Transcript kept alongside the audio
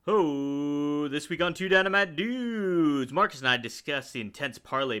Oh, this week on Two Dynamite Dudes, Marcus and I discuss the intense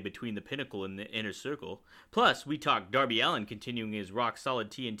parlay between the Pinnacle and the Inner Circle. Plus, we talk Darby Allin continuing his rock-solid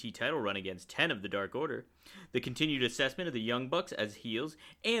TNT title run against 10 of the Dark Order, the continued assessment of the Young Bucks as heels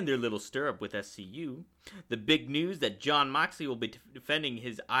and their little stir-up with SCU, the big news that Jon Moxley will be defending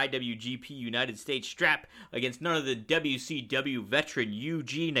his IWGP United States strap against none of the WCW veteran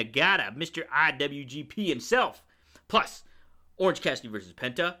Yuji Nagata, Mr. IWGP himself. Plus, Orange Cassidy versus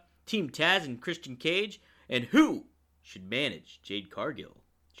Penta, Team Taz and Christian Cage, and who should manage Jade Cargill?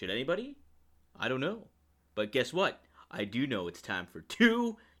 Should anybody? I don't know. But guess what? I do know it's time for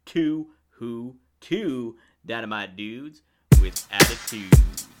two Dynamite Dudes with attitude,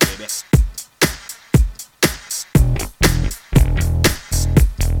 baby.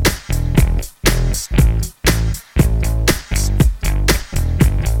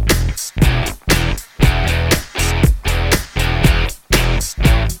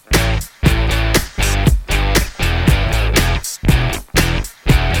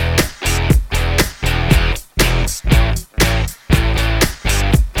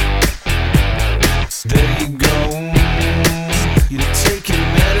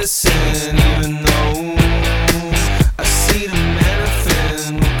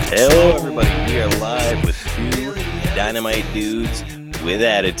 Dudes with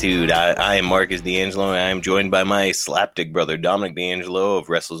attitude. I am Marcus D'Angelo, and I am joined by my slapdick brother Dominic D'Angelo of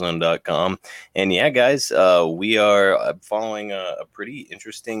WrestleZone.com. And yeah, guys, we are following a pretty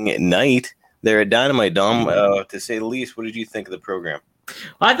interesting night there at Dynamite. Dom, to say the least. What did you think of the program?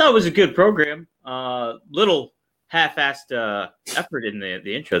 I thought it was a good program. Little half-assed effort in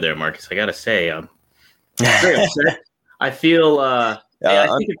the intro there, Marcus. I gotta say, I'm very upset. I feel. I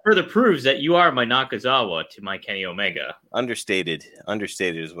think it further proves that you are my Nakazawa to my Kenny Omega. Understated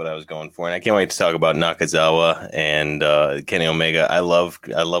is what I was going for, and I can't wait to talk about Nakazawa and Kenny Omega. I love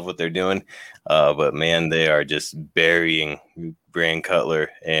what they're doing, but man, they are just burying Brand Cutler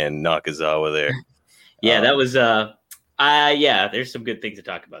and Nakazawa there. Yeah, that was there's some good things to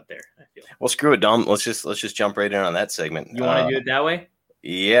talk about there, I feel. Well, screw it, Dom. Let's just jump right in on that segment. You want to do it that way?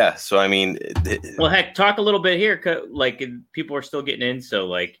 Yeah, so I mean, well, heck, talk a little bit here. Like, people are still getting in, so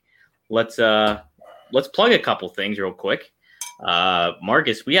like, let's plug a couple things real quick.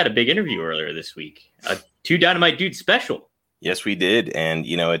 Marcus, we had a big interview earlier this week, a Two Dynamite Dudes special. Yes, we did, and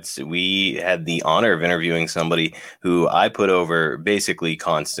we had the honor of interviewing somebody who I put over basically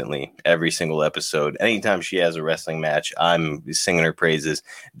constantly every single episode. Anytime she has a wrestling match, I'm singing her praises.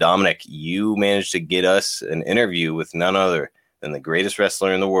 Dominic, you managed to get us an interview with none other than the greatest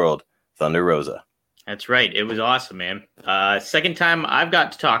wrestler in the world, Thunder Rosa. That's right. It was awesome, man. Second time I've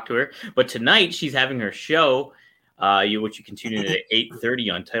got to talk to her, but tonight she's having her show, which you can tune in at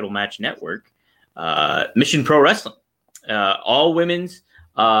 8:30 on Title Match Network. Mission Pro Wrestling, all women's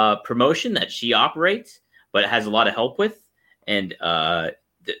promotion that she operates, but has a lot of help with, and the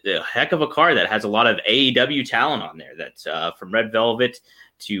heck of a card that has a lot of AEW talent on there. That's from Red Velvet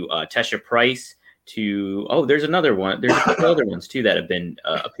to Tesha Price. There's another one. There's a couple other ones too that have been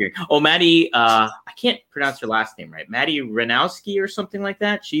appearing. Maddie, I can't pronounce her last name right. Maddie Ranowski or something like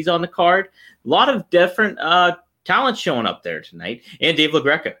that. She's on the card. A lot of different talent showing up there tonight. And Dave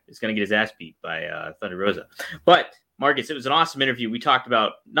LaGreca is going to get his ass beat by Thunder Rosa. But Marcus, it was an awesome interview. We talked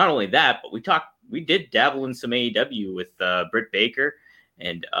about not only that, but we did dabble in some AEW with Britt Baker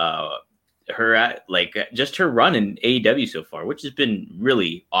and her just her run in AEW so far, which has been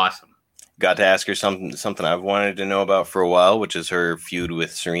really awesome. Got to ask her something I've wanted to know about for a while, which is her feud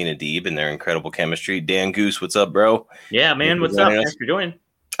with Serena Deeb and their incredible chemistry. Dan Goose, what's up, bro? Yeah, man, what's up? Thanks for joining.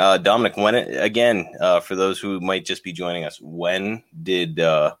 Dominic, for those who might just be joining us, when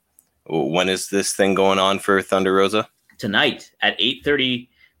is this thing going on for Thunder Rosa? Tonight at 8:30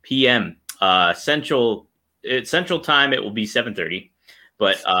 p.m. Central Time. It will be 7:30.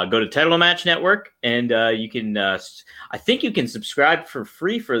 But go to Title Match Network, and you can. I think you can subscribe for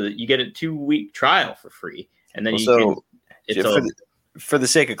free you get a 2-week trial for free, and then for the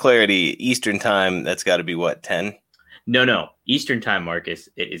sake of clarity, Eastern Time. That's got to be what, 10? No, Eastern Time, Marcus.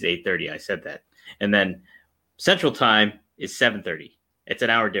 It is 8:30. I said that, and then Central Time is 7:30. It's an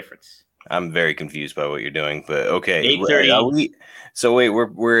hour difference. I'm very confused by what you're doing, but okay. 8:30. So wait,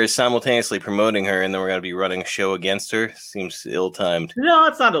 we're simultaneously promoting her, and then we're going to be running a show against her. Seems ill-timed. No,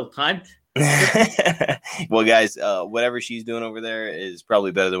 it's not ill-timed. Well, guys, whatever she's doing over there is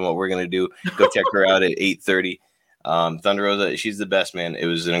probably better than what we're going to do. Go check her out at 8:30. Thunder Rosa, she's the best, man. It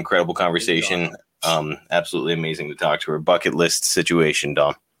was an incredible conversation. Absolutely amazing to talk to her. Bucket list situation,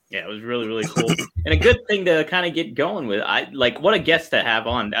 Dom. Yeah, it was really, really cool. And a good thing to kind of get going with. What a guest to have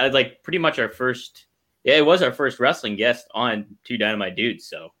on. Pretty much our first Yeah, it was our first wrestling guest on Two Dynamite Dudes.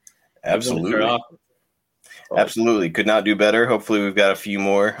 So Absolutely. Absolutely. Could not do better. Hopefully we've got a few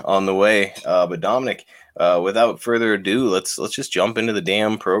more on the way. But Dominic, without further ado, let's just jump into the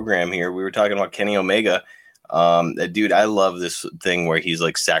damn program here. We were talking about Kenny Omega. Dude, I love this thing where he's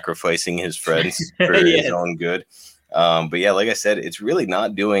like sacrificing his friends for Yes. his own good. But yeah, like I said, it's really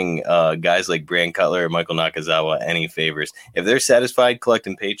not doing guys like Brand Cutler or Michael Nakazawa any favors. If they're satisfied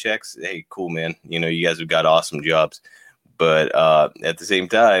collecting paychecks, hey, cool, man. You know, you guys have got awesome jobs. But at the same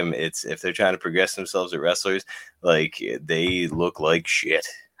time, it's if they're trying to progress themselves as wrestlers, like they look like shit.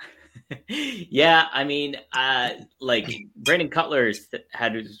 Yeah, I mean, like Brandon Cutler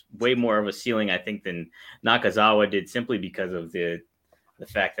had way more of a ceiling, I think, than Nakazawa did, simply because of the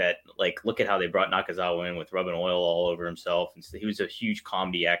fact that, like, look at how they brought Nakazawa in with rubbing oil all over himself, and so he was a huge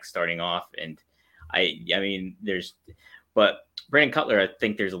comedy act starting off. And I mean, but Brandon Cutler, I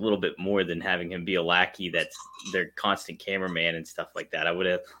think there's a little bit more than having him be a lackey that's their constant cameraman and stuff like that. I would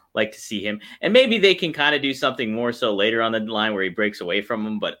have liked to see him, and maybe they can kind of do something more so later on the line where he breaks away from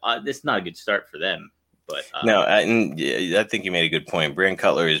him. But this is not a good start for them. But no, I think you made a good point. Brand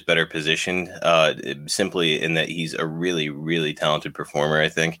Cutler is better positioned, simply in that he's a really, really talented performer. I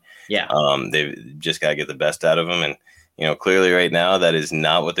think. Yeah. They've just got to get the best out of him, and you know, clearly right now that is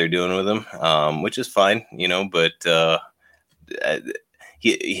not what they're doing with him, which is fine. You know, but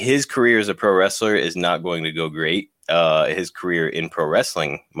his career as a pro wrestler is not going to go great. His career in pro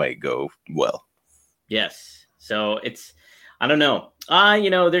wrestling might go well. Yes. So I don't know. You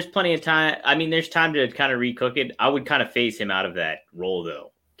know, there's plenty of time. I mean, there's time to kind of recook it. I would kind of phase him out of that role,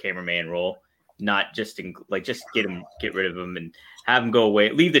 though, cameraman role, not just just get rid of him and have him go away,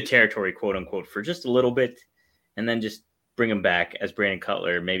 leave the territory, quote unquote, for just a little bit, and then just bring him back as Brandon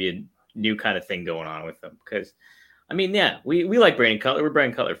Cutler, maybe a new kind of thing going on with him. Because, I mean, yeah, we like Brandon Cutler. We're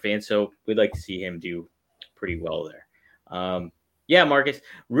Brandon Cutler fans, so we'd like to see him do pretty well there. Yeah, Marcus,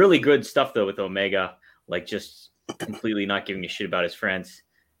 really good stuff, though, with Omega, like just completely not giving a shit about his friends.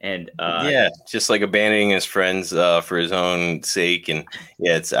 And yeah, just like abandoning his friends for his own sake. And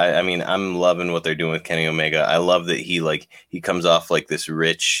yeah, I mean, I'm loving what they're doing with Kenny Omega. I love that he comes off like this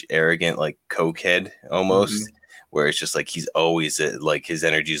rich, arrogant, like cokehead almost, where it's just like he's always like his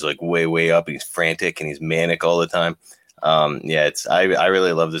energy is like way, way up, and he's frantic and he's manic all the time. Yeah, I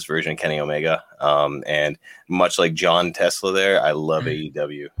really love this version of Kenny Omega. And much like John Tesla there, I love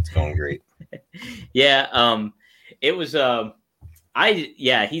AEW. It's going great. Yeah, it was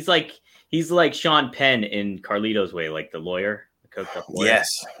he's like Sean Penn in Carlito's Way, like the lawyer, the coked up lawyer.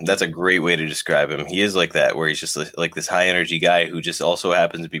 Yes, that's a great way to describe him. He is like that, where he's just like this high energy guy who just also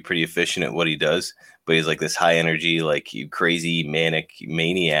happens to be pretty efficient at what he does, but he's like this high energy, like crazy manic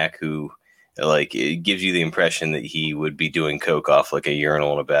maniac who like it gives you the impression that he would be doing coke off like a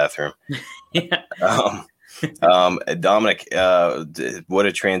urinal in a bathroom. Yeah. Dominic, what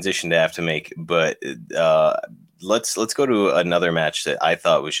a transition to have to make, but let's go to another match that I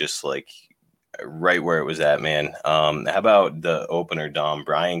thought was just like right where it was at, man. How about the opener, Dom?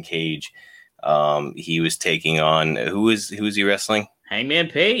 Brian Cage. He was taking on who was he wrestling? Hangman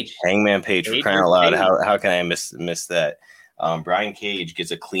Page. Hangman Page, for crying out loud. How can I miss that? Brian Cage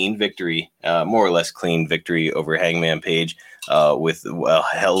gets a clean victory, more or less clean victory over Hangman Page with a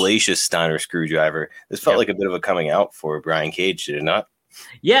hellacious Steiner screwdriver. This felt like a bit of a coming out for Brian Cage, did it not?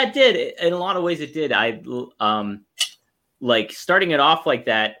 Yeah, it did. In a lot of ways, it did. I like starting it off like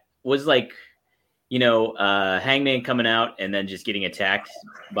that was like, you know, Hangman coming out and then just getting attacked.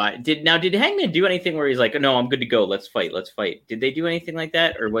 Did Hangman do anything where he's like, no, I'm good to go. Let's fight. Did they do anything like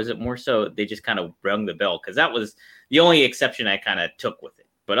that? Or was it more so they just kind of rung the bell? Because that was the only exception I kind of took with it.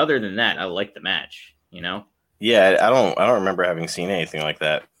 But other than that, I liked the match, you know? Yeah, I don't remember having seen anything like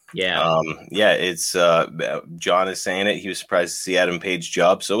that. Yeah. It's John is saying it. He was surprised to see Adam Page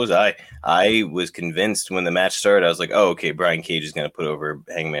job. So was I. I was convinced when the match started. I was like, oh, okay, Brian Cage is going to put over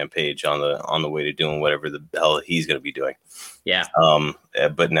Hangman Page on the way to doing whatever the hell he's going to be doing. Yeah.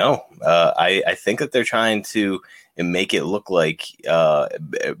 But no, I think that they're trying to make it look like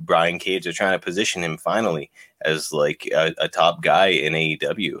Brian Cage. They're trying to position him finally as like a top guy in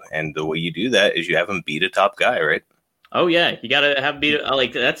AEW. And the way you do that is you have him beat a top guy, right? Oh yeah, you gotta have beat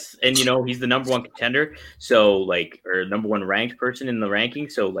like that's, and you know he's the number one contender, so like, or number one ranked person in the ranking,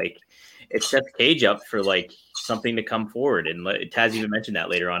 so like it sets Cage up for like something to come forward, and Taz even mentioned that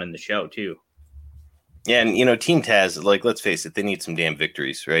later on in the show too. Yeah, and you know, Team Taz, like let's face it, they need some damn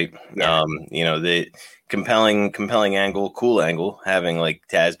victories, right? Yeah. You know, the compelling angle, cool angle, having like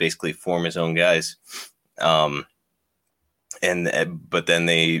Taz basically form his own guys, but then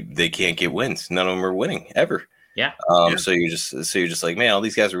they can't get wins. None of them are winning ever. Yeah. So you're just like, man, all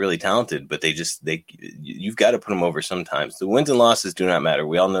these guys are really talented, but you've got to put them over sometimes. The wins and losses do not matter.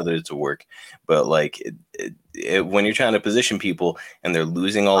 We all know that it's a work, but like when you're trying to position people and they're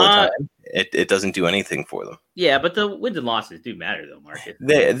losing all the time, it doesn't do anything for them. Yeah, but the wins and losses do matter though, Marcus.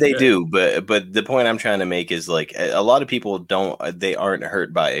 They do, but the point I'm trying to make is like a lot of people aren't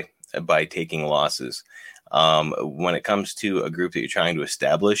hurt by taking losses. When it comes to a group that you're trying to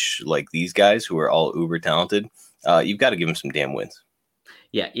establish, like these guys who are all uber talented, you've got to give them some damn wins.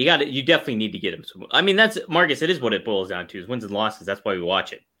 Yeah, you definitely need to get them some. I mean, that's Marcus. It is what it boils down to: is wins and losses. That's why we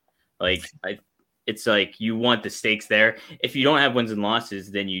watch it. Like, it's like you want the stakes there. If you don't have wins and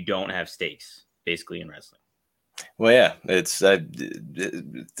losses, then you don't have stakes, basically, in wrestling. Well, yeah, it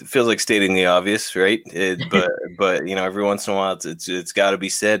feels like stating the obvious, right? But you know, every once in a while, it's got to be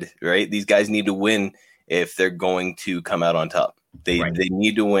said, right? These guys need to win if they're going to come out on top. They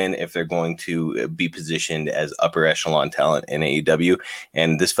need to win if they're going to be positioned as upper echelon talent in AEW.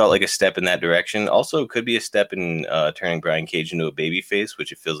 And this felt like a step in that direction. Also, could be a step in turning Brian Cage into a babyface,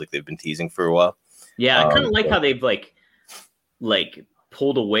 which it feels like they've been teasing for a while. Yeah, I kind of like how they've like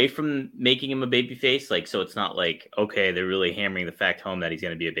pulled away from making him a babyface. Like, so it's not like, okay, they're really hammering the fact home that he's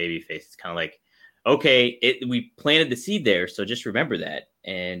going to be a babyface. It's kind of like, okay, we planted the seed there, so just remember that,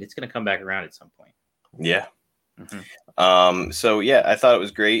 and it's going to come back around at some point. Yeah. Mm-hmm. So yeah, I thought it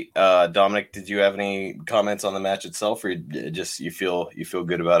was great. Dominic, did you have any comments on the match itself, or just you feel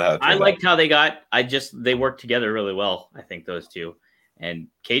good about how it turned I liked how they worked together really well. I think those two, and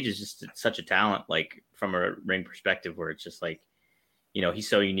Cage is just such a talent, like from a ring perspective, where it's just like, you know, he's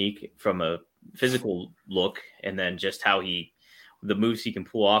so unique from a physical look, and then just how the moves he can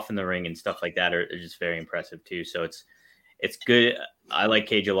pull off in the ring and stuff like that are just very impressive too. So it's good. I like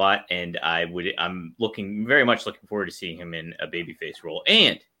Cage a lot, and I'm very much looking forward to seeing him in a babyface role.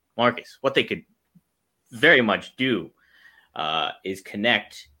 And Marcus, what they could very much do is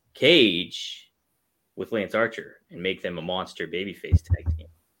connect Cage with Lance Archer and make them a monster babyface tag team.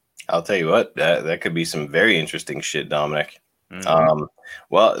 I'll tell you what, that could be some very interesting shit, Dominic. Mm-hmm.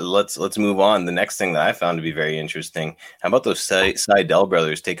 Well, let's move on. The next thing that I found to be very interesting, how about those Sydal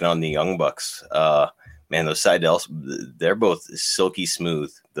brothers taking on the Young Bucks? Man, those Sydals, they're both silky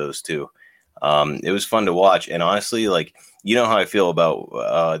smooth, those two. It was fun to watch. And honestly, like, you know how I feel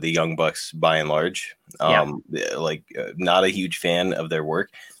about the Young Bucks by and large. Not a huge fan of their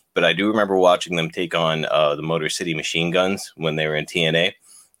work, but I do remember watching them take on the Motor City Machine Guns when they were in TNA.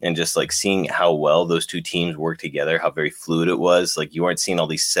 And just like seeing how well those two teams work together, how very fluid it was. Like you weren't seeing all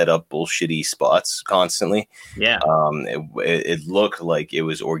these set up bullshitty spots constantly. Yeah. It looked like it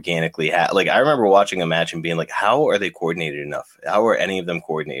was organically. Like I remember watching a match and being like, how are they coordinated enough? How are any of them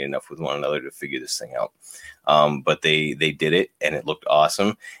coordinated enough with one another to figure this thing out? But they did it, and it looked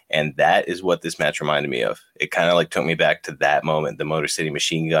awesome. And that is what this match reminded me of. It kind of like took me back to that moment, the Motor City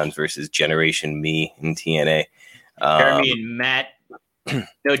Machine Guns versus Generation Me in TNA. Jeremy and Matt.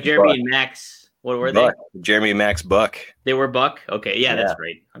 No, Jeremy and Max. What were Buck. They? Jeremy and Max Buck. They were Buck. Okay, yeah, that's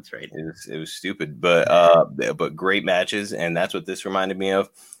right. That's right. It was stupid, but great matches, and that's what this reminded me of.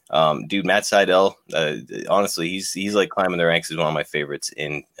 Dude, Matt Sydal. Honestly, he's like climbing the ranks as one of my favorites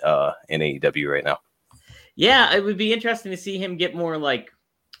in AEW right now. Yeah, it would be interesting to see him get more like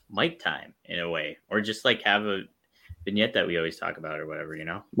mic time in a way, or just like have a vignette that we always talk about or whatever, you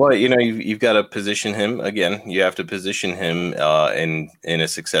know? Well, you know, you've got to position him again. You have to position him in a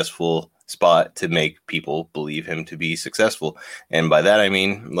successful spot to make people believe him to be successful. And by that, I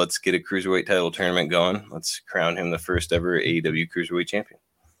mean, let's get a cruiserweight title tournament going. Let's crown him the first ever AEW cruiserweight champion.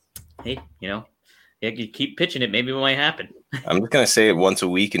 Hey, you know, you keep pitching it. Maybe it might happen. I'm just going to say it once a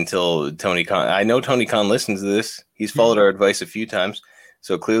week until Tony Khan. I know Tony Khan listens to this. He's followed our advice a few times.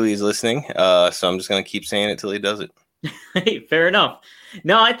 So clearly he's listening. So I'm just going to keep saying it till he does it. Hey, fair enough.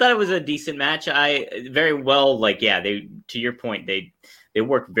 No, I thought it was a decent match. To your point, they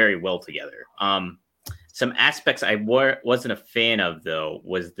worked very well together. Some aspects I wasn't a fan of though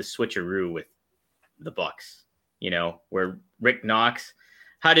was the switcheroo with the Bucks. You know, where Rick Knox.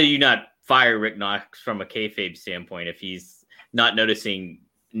 How do you not fire Rick Knox from a kayfabe standpoint if he's not noticing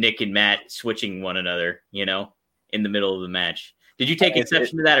Nick and Matt switching one another? You know, in the middle of the match. Did you take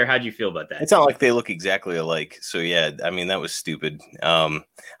exception to that, or how'd you feel about that? It's not like they look exactly alike. So yeah, I mean, that was stupid.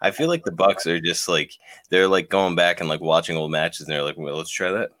 I feel like the Bucks are just like, they're like going back and like watching old matches, and they're like, well, let's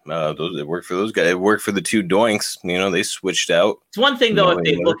try that. It worked for those guys. It worked for the two Doinks. You know, they switched out. It's one thing though if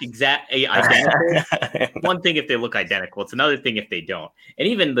they look identical. One thing if they look identical. It's another thing if they don't. And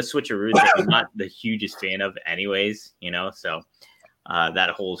even the switcheroos, I'm not the hugest fan of, anyways. You know, so. That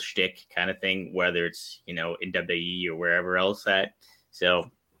whole shtick kind of thing, whether it's, you know, in WWE or wherever else at. So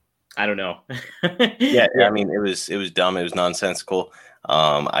I don't know. Yeah, I mean, it was dumb. It was nonsensical.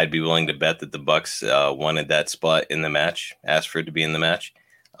 I'd be willing to bet that the Bucks wanted that spot in the match, asked for it to be in the match.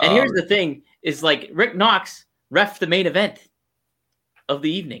 And here's the thing: is like Rick Knox ref the main event of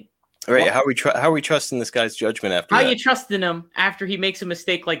the evening. Right? How are we trusting this guy's judgment after? How that? you trusting him after he makes a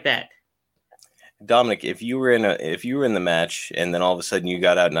mistake like that? Dominic, if you were in the match and then all of a sudden you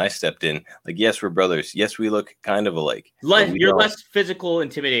got out and I stepped in, like, yes, we're brothers. Yes, we look kind of alike. You're less physical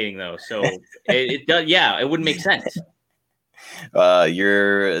intimidating though, so it does. Yeah, it wouldn't make sense.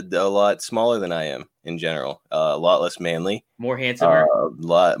 You're a lot smaller than I am in general. A lot less manly, more handsomer, a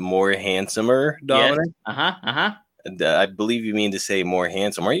lot more handsomer. Dominic. Yes. I believe you mean to say more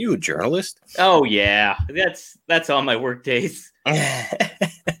handsome. Are you a journalist? Oh yeah, that's on my work days.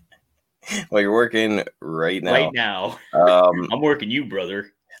 Well, you're working right now. Right now, I'm working you,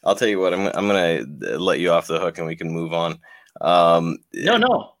 brother. I'll tell you what. I'm gonna let you off the hook, and we can move on.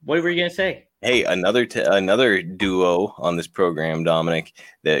 No. What were you gonna say? Hey, another duo on this program, Dominic,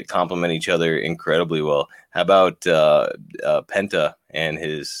 that complement each other incredibly well. How about Penta and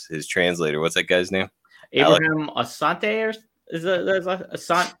his translator? What's that guy's name? Abraham Asante, or is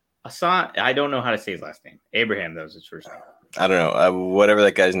Asante? I don't know how to say his last name. Abraham, that was his first name. I don't know. Whatever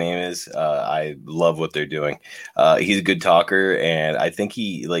that guy's name is, I love what they're doing. He's a good talker, and I think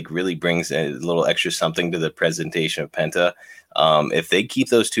he really brings a little extra something to the presentation of Penta. If they keep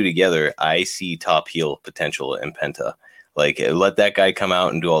those two together, I see top heel potential in Penta. Let that guy come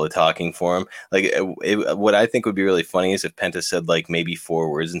out and do all the talking for him. What I think would be really funny is if Penta said maybe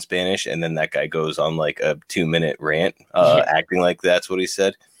 4 words in Spanish, and then that guy goes on a 2-minute rant, acting like that's what he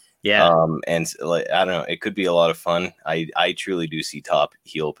said. Yeah. And I don't know, it could be a lot of fun. I truly do see top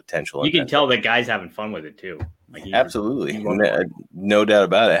heel potential. You can tell the guy's having fun with it too. Absolutely. No doubt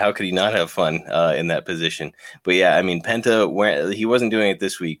about it. How could he not have fun in that position? But yeah, I mean, Penta, he wasn't doing it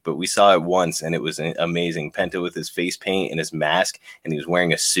this week, but we saw it once and it was amazing. Penta with his face paint and his mask, and he was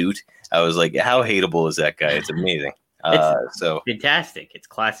wearing a suit. I was like, how hateable is that guy? It's amazing. It's fantastic. It's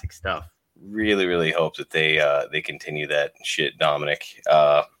classic stuff. Really, really hope that they continue that shit, Dominic.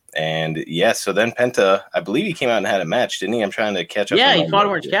 And yeah, so then Penta, I believe he came out and had a match, didn't he? I'm trying to catch up. Yeah, he fought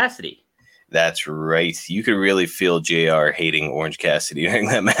Orange Cassidy. That's right. You could really feel JR hating Orange Cassidy during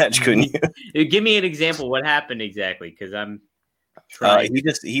that match, couldn't you? Give me an example. What happened exactly? Because I'm trying.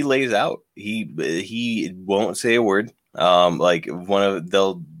 He lays out. He won't say a word.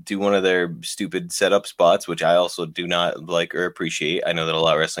 They'll do one of their stupid setup spots, which I also do not like or appreciate. I know that a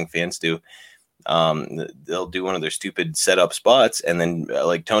lot of wrestling fans do. They'll do one of their stupid setup spots, and then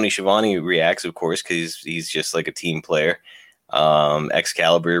Tony Schiavone reacts, of course, because he's just like a team player.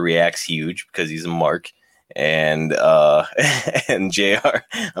 Excalibur reacts huge because he's a mark, and and JR,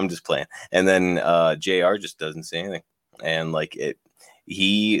 I'm just playing, and then JR just doesn't say anything, and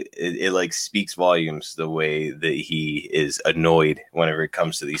it speaks volumes the way that he is annoyed whenever it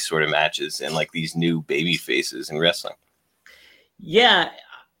comes to these sort of matches and these new baby faces in wrestling. Yeah,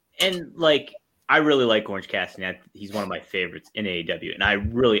 and I really like Orange Cassidy. He's one of my favorites in AEW. And I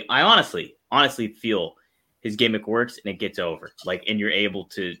honestly feel his gimmick works and it gets over. And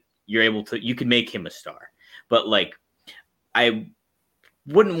you can make him a star. But I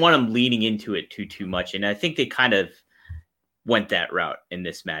wouldn't want him leaning into it too much. And I think they kind of went that route in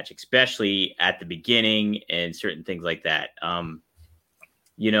this match, especially at the beginning and certain things like that.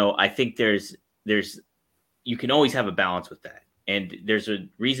 I think there's you can always have a balance with that. And there's a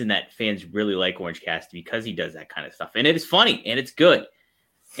reason that fans really like Orange Cassidy, because he does that kind of stuff. And it is funny and it's good.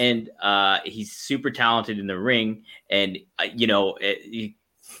 And he's super talented in the ring. And, you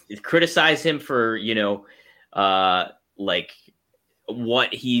criticize him for,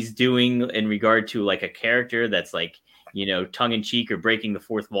 what he's doing in regard to a character that's tongue in cheek or breaking the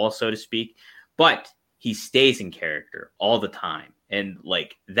fourth wall, so to speak. But he stays in character all the time. And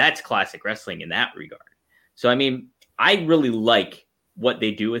that's classic wrestling in that regard. So, I mean, I really like what they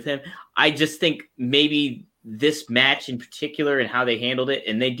do with him. I just think maybe this match in particular and how they handled it,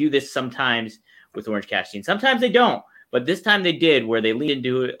 and they do this sometimes with Orange Cassidy, and sometimes they don't, but this time they did, where they leaned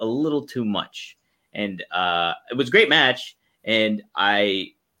into it a little too much. And it was a great match, and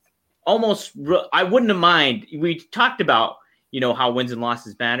I wouldn't have mind. We talked about, how wins and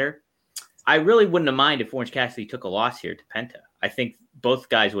losses matter. I really wouldn't have mind if Orange Cassidy took a loss here to Penta. I think both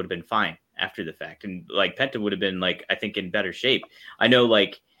guys would have been fine after the fact. And Penta would have been I think in better shape. I know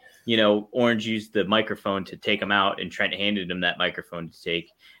Orange used the microphone to take him out, and Trent handed him that microphone to take.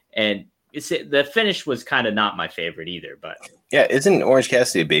 And the finish was kind of not my favorite either, but yeah. Isn't Orange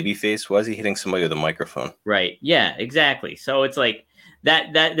Cassidy a baby face? Why is he hitting somebody with a microphone? Right. Yeah, exactly. So it's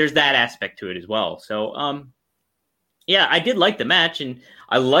that there's that aspect to it as well. So, Yeah, I did like the match, and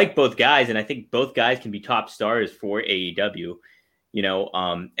I like both guys, and I think both guys can be top stars for AEW.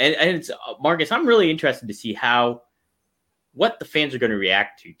 And it's Marcus. I'm really interested to see what the fans are going to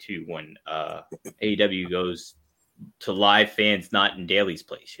react to when AEW goes to live fans, not in Daly's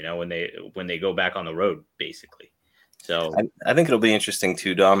place. When they go back on the road, basically. So I think it'll be interesting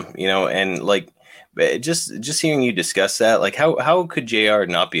too, Dom. And like just hearing you discuss that, like how could JR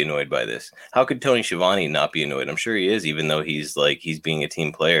not be annoyed by this? How could Tony Schiavone not be annoyed? I'm sure he is, even though he's being a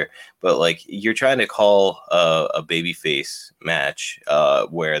team player. But like you're trying to call a babyface match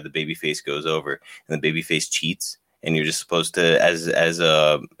where the babyface goes over and the babyface cheats, and you're just supposed to as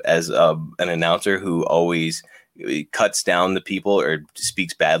an announcer who always cuts down the people or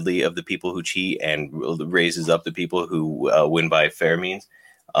speaks badly of the people who cheat and raises up the people who win by fair means.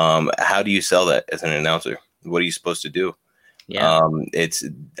 How do you sell that as an announcer? What are you supposed to do? Yeah.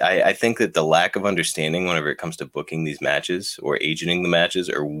 I think that the lack of understanding whenever it comes to booking these matches or agenting the matches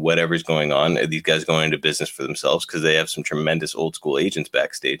or whatever's going on, these guys going into business for themselves because they have some tremendous old school agents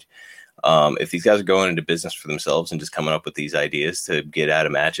backstage. If these guys are going into business for themselves and just coming up with these ideas to get out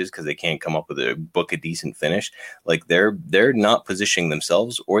of matches because they can't come up with book a decent finish, like they're not positioning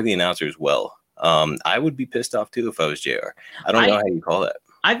themselves or the announcers well. I would be pissed off too if I was JR. I don't know how you call that.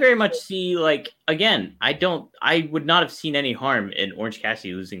 I very much see, again, I would not have seen any harm in Orange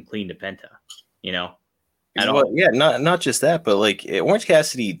Cassidy losing clean to Penta, at all. Yeah, not just that, but like Orange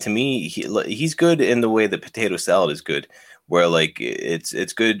Cassidy, to me, he's good in the way that potato salad is good, where like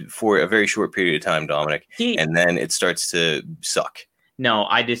it's good for a very short period of time, Dominic, and then it starts to suck. No,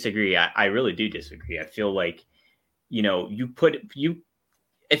 I disagree. I really do disagree. I feel like,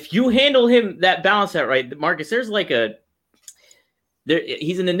 if you handle him that balance out right, Marcus, there's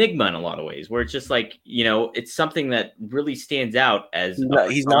he's an enigma in a lot of ways where it's just it's something that really stands out as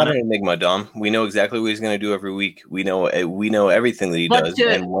he's not an enigma, Dom. We know exactly what he's going to do every week. We know everything that he does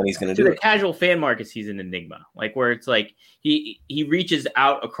and when he's going to do it. To the casual fan, Marcus, he's an enigma. Where it's he reaches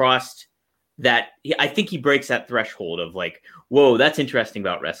out across that. I think he breaks that threshold of whoa, that's interesting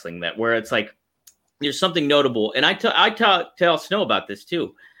about wrestling. That where it's there's something notable. And I tell Snow about this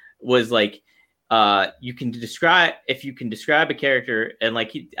too. Was you can describe a character, and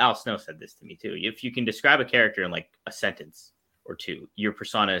Al Snow said this to me too. If you can describe a character in a sentence or two, your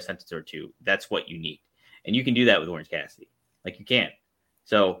persona in a sentence or two, that's what you need, and you can do that with Orange Cassidy. You can.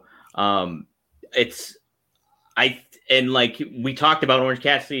 So we talked about Orange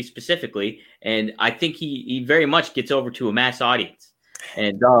Cassidy specifically, and I think he very much gets over to a mass audience.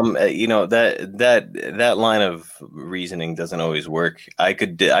 And that line of reasoning doesn't always work. I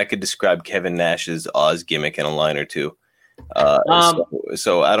could describe Kevin Nash's Oz gimmick in a line or two.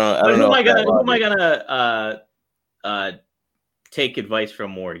 So I don't know. Who am I gonna take advice from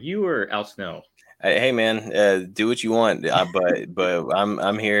more, you or Al Snow? Hey man, do what you want, but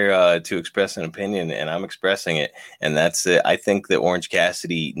I'm here to express an opinion, and I'm expressing it, and that's it. I think that Orange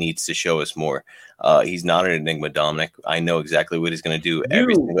Cassidy needs to show us more. He's not an enigma, Dominic. I know exactly what he's going to do.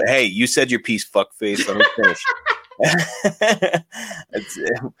 Hey, you said your piece, fuckface. Let me finish.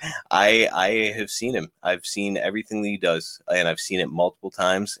 I have seen him. I've seen everything that he does, and I've seen it multiple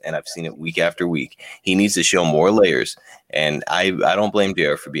times, and I've seen it week after week. He needs to show more layers, and I don't blame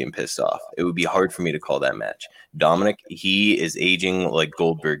JR for being pissed off. It would be hard for me to call that match. Dominic, he is aging like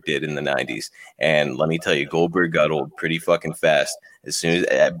Goldberg did in the 90s, and let me tell you, Goldberg got old pretty fucking fast. As soon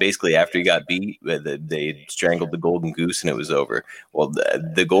as basically after he got beat, they strangled the Golden Goose and it was over. Well,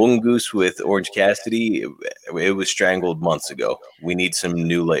 the Golden Goose with Orange Cassidy, it was strangled months ago. We need some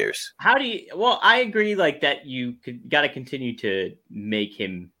new layers. How do you? Well, I agree. That you got to continue to make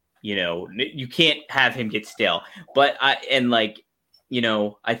him. You can't have him get stale. But I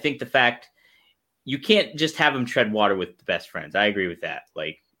think the fact you can't just have him tread water with the best friends. I agree with that.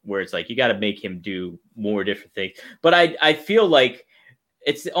 Where it's you got to make him do more different things. But I feel like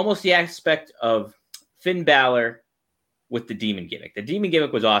it's almost the aspect of Finn Balor with the Demon gimmick. The Demon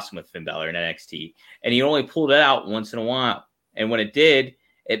gimmick was awesome with Finn Balor in NXT, and he only pulled it out once in a while. And when it did,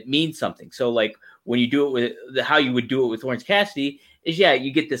 it means something. So when you do it with how you would do it with Orange Cassidy is,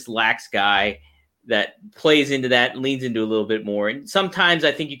 you get this lax guy that plays into that and leans into a little bit more. And sometimes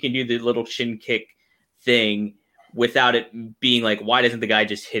I think you can do the little shin kick thing without it being why doesn't the guy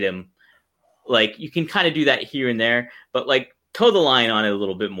just hit him? You can kind of do that here and there, but toe the line on it a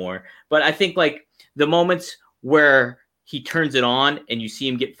little bit more. But I think the moments where he turns it on and you see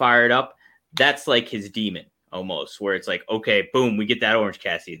him get fired up, that's his demon almost, where it's okay, boom, we get that Orange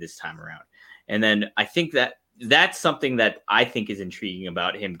Cassidy this time around. And then I think that's something that I think is intriguing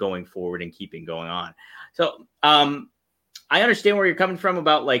about him going forward and keeping going on. So I understand where you're coming from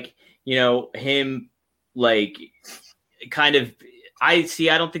about him kind of. I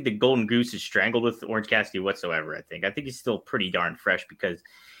don't think the Golden Goose is strangled with Orange Cassidy whatsoever. I think he's still pretty darn fresh because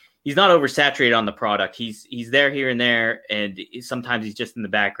he's not oversaturated on the product. He's there here and there, and sometimes he's just in the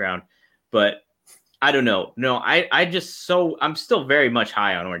background. But I don't know. No, I'm still very much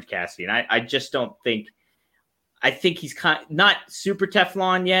high on Orange Cassidy, and I just don't think. I think he's not super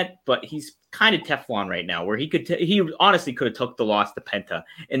Teflon yet, but he's kind of Teflon right now, where he honestly could have took the loss to Penta,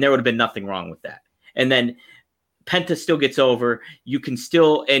 and there would have been nothing wrong with that. And then Penta still gets over. You can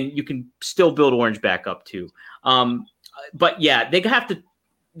still build Orange back up too. But yeah, they got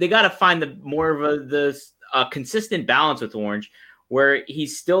to find the consistent balance with Orange, where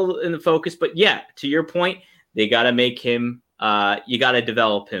he's still in the focus. But yeah, to your point, they got to make him. You got to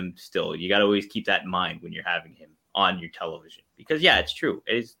develop him still. You got to always keep that in mind when you're having him on your television, because yeah, it's true.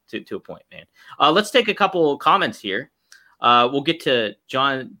 It is to a point, man. Let's take a couple comments here. We'll get to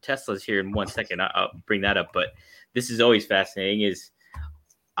John Tesla's here in 1 second. I'll bring that up, but this is always fascinating. Is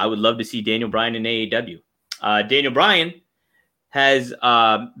I would love to see Daniel Bryan in AEW. Daniel Bryan has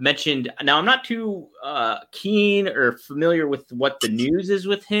mentioned. Now, I'm not too keen or familiar with what the news is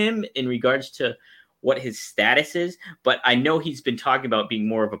with him in regards to what his status is, but I know he's been talking about being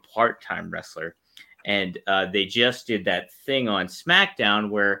more of a part-time wrestler. And they just did that thing on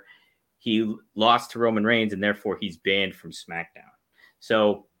SmackDown where he lost to Roman Reigns and therefore he's banned from SmackDown.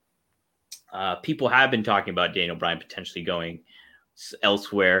 So people have been talking about Daniel Bryan potentially going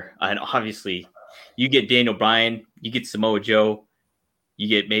elsewhere. And obviously you get Daniel Bryan, you get Samoa Joe, you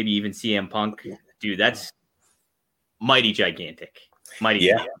get maybe even CM Punk. Dude, that's mighty gigantic.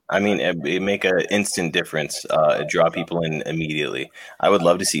 Yeah, I mean, it make an instant difference, draw people in immediately. I would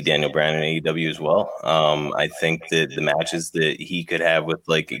love to see Daniel Bryan in AEW as well. I think that the matches that he could have with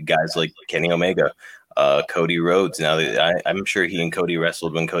like guys like Kenny Omega, Cody Rhodes. Now that I'm sure he and Cody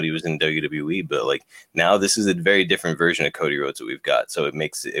wrestled when Cody was in WWE, but like now this is a very different version of Cody Rhodes that we've got. So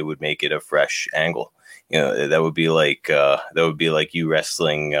it would make it a fresh angle. You know, that would be like you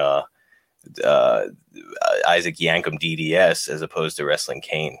wrestling. Isaac Yankem DDS as opposed to wrestling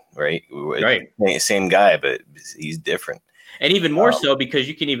Kane, right? Same guy, but he's different. And even more so because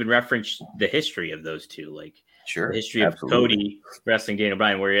you can even reference the history of those two, like the history of Cody wrestling Daniel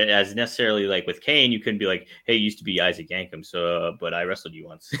Bryan, whereas necessarily like with Kane, you couldn't be like, hey, you used to be Isaac Yankem, so but I wrestled you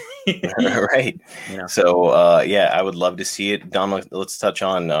once. Right. You know? So yeah, I would love to see it. Dom, let's touch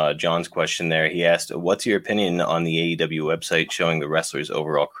on John's question there. He asked, what's your opinion on the AEW website showing the wrestler's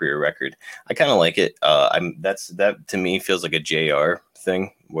overall career record? I kind of like it. That to me feels like a JR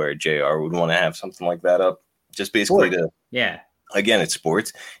thing where JR would want to have something like that up. Just basically again, it's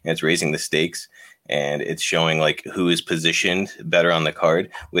sports and it's raising the stakes. And it's showing like who is positioned better on the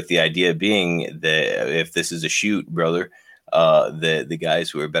card, with the idea being that if this is a shoot, brother, the guys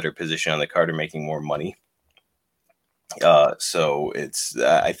who are better positioned on the card are making more money. So it's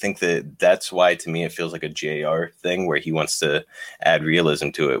I think that's why to me it feels like a JR thing where he wants to add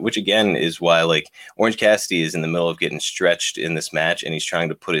realism to it, which again is why like Orange Cassidy is in the middle of getting stretched in this match and he's trying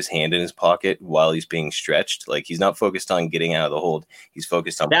to put his hand in his pocket while he's being stretched. Like he's not focused on getting out of the hold. He's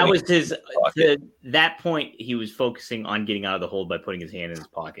focused on that was his to that point. He was focusing on getting out of the hold by putting his hand in his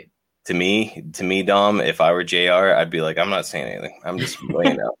pocket. To me, Dom, if I were JR, I'd be like, I'm not saying anything. I'm just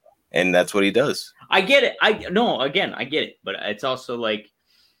laying out. And that's what he does. I get it. I get it. But it's also like,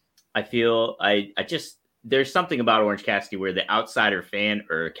 I feel I just, there's something about Orange Cassidy where the outsider fan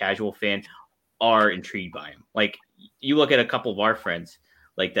or casual fan are intrigued by him. Like you look at a couple of our friends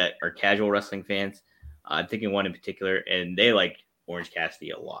like that are casual wrestling fans. I'm thinking one in particular, and they like Orange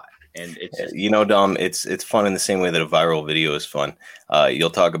Cassidy a lot. And it's just, Dom, it's fun in the same way that a viral video is fun. You'll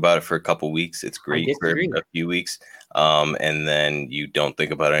talk about it for a couple weeks. It's great for a few weeks. And then you don't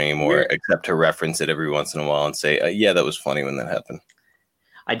think about it anymore, except to reference it every once in a while and say, yeah, that was funny when that happened.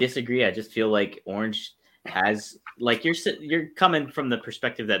 I disagree. I just feel like Orange has like, you're coming from the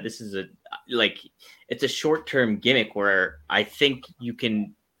perspective that this is it's a short-term gimmick where I think you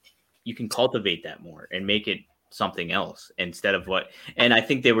can cultivate that more and make it something else instead of and I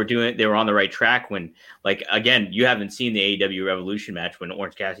think they were on the right track when, like, again, you haven't seen the AEW Revolution match when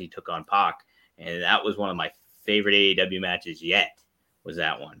Orange Cassidy took on Pac, and that was one of my favorite AEW matches yet, was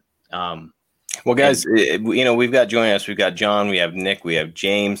that one. Well, guys, we've got joining us. We've got John, we have Nick, we have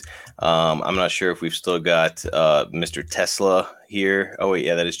James. I'm not sure if we've still got Mr. Tesla here. Oh wait,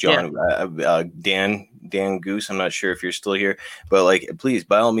 yeah, that is John. Yeah. Dan Goose. I'm not sure if you're still here, but like, please,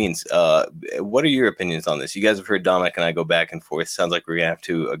 by all means, what are your opinions on this? You guys have heard Dominic and I go back and forth. Sounds like we're gonna have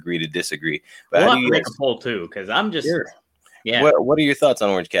to agree to disagree. But we'll have to make a poll too, because I'm just. Sure. Yeah. What are your thoughts on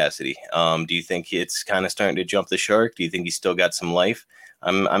Orange Cassidy? Do you think it's kind of starting to jump the shark? Do you think he's still got some life?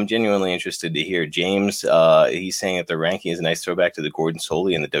 I'm genuinely interested to hear. James, he's saying that the ranking is a nice throwback to the Gordon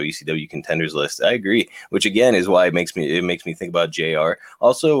Solie and the WCW contenders list. I agree, which again is why it makes me think about JR.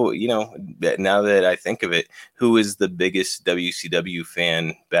 Also, now that I think of it, who is the biggest WCW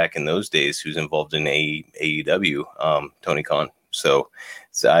fan back in those days who's involved in AEW? Tony Khan. So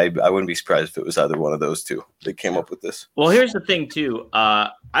I wouldn't be surprised if it was either one of those two that came up with this. Well, here's the thing too.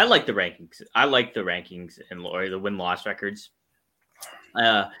 I like the rankings. I like the rankings and the win-loss records.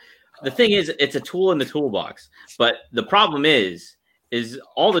 The thing is, it's a tool in the toolbox. But the problem is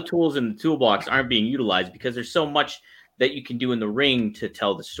all the tools in the toolbox aren't being utilized because there's so much that you can do in the ring to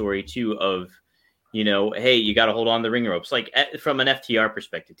tell the story too of, hey, you got to hold on the ring ropes. Like from an FTR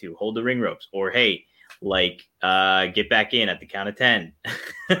perspective too, hold the ring ropes. Or, hey, get back in at the count of 10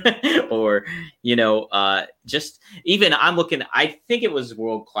 or, just even I'm looking, I think it was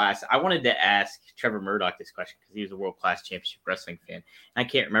world class. I wanted to ask Trevor Murdoch this question because he was a world-class championship wrestling fan. And I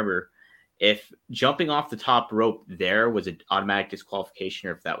can't remember if jumping off the top rope there was an automatic disqualification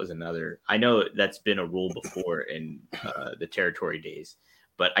or if that was another. I know that's been a rule before in the territory days,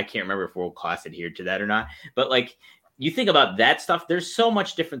 but I can't remember if world class adhered to that or not. But you think about that stuff, there's so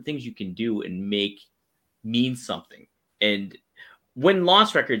much different things you can do and make mean something. And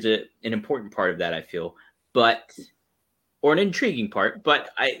win-loss records are an important part of that, I feel, or an intriguing part, but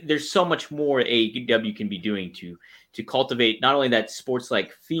there's so much more AEW can be doing to cultivate not only that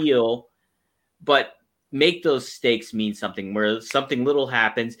sports-like feel, but make those stakes mean something where something little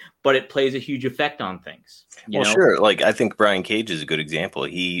happens, but it plays a huge effect on things. Sure. I think Brian Cage is a good example.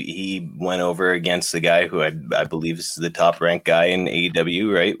 He went over against the guy who I believe is the top ranked guy in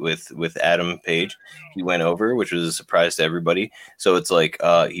AEW, right? With Adam Page. He went over, which was a surprise to everybody. So it's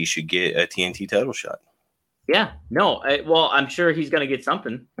he should get a TNT title shot. Yeah. No. I'm sure he's going to get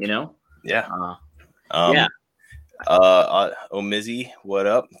something, Yeah. Yeah. Mizzy, what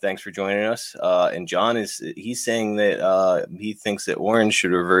up? Thanks for joining us. And John he's saying that he thinks that Orange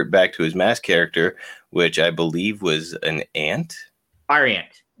should revert back to his mask character, which I believe was an ant. Fire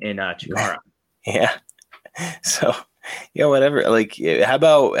ant in Chikara. Yeah. So yeah, whatever. How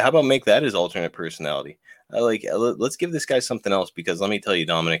about make that his alternate personality? Let's give this guy something else because let me tell you,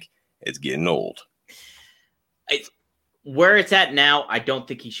 Dominic, it's getting old. Where it's at now, I don't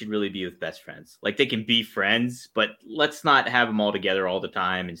think he should really be with best friends. They can be friends, but let's not have them all together all the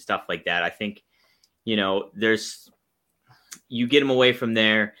time and stuff like that. I think, you get him away from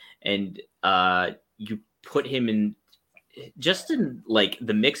there and you put him in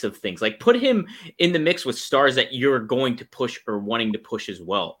the mix of things. Put him in the mix with stars that you're going to push or wanting to push as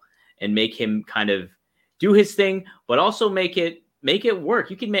well and make him kind of do his thing, but also make it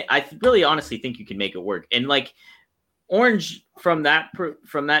work. I really honestly think you can make it work. And Orange from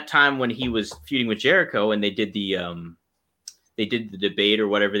that time when he was feuding with Jericho and they did the debate or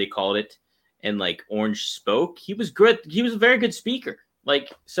whatever they called it, and Orange spoke. He was good. He was a very good speaker.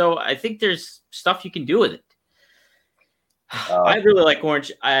 So I think there's stuff you can do with it. I really like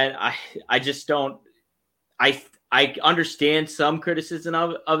Orange. I just don't. I understand some criticism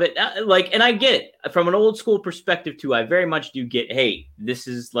of it. And I get it from an old school perspective too. I very much do get. Hey, this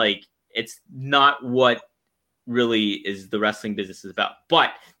is it's not what really is the wrestling business is about,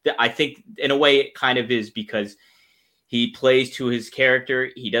 but I think in a way it kind of is because he plays to his character.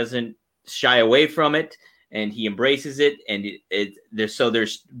 He doesn't shy away from it and he embraces it. And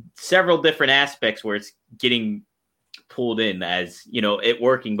there's several different aspects where it's getting pulled in as, it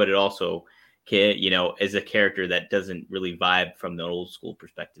working, but it also can, as a character that doesn't really vibe from the old school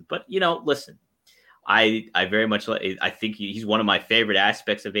perspective. But, listen, I very much I think he's one of my favorite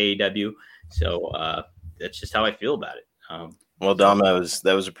aspects of AEW. So, that's just how I feel about it. Well, Dom,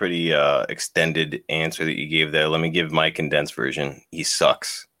 that was a pretty extended answer that you gave there. Let me give my condensed version. He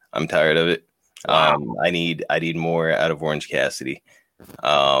sucks. I'm tired of it. Wow. I need more out of Orange Cassidy.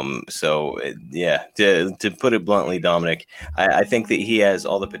 To put it bluntly, Dominic, I think that he has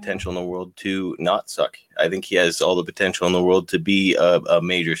all the potential in the world to not suck. I think he has all the potential in the world to be a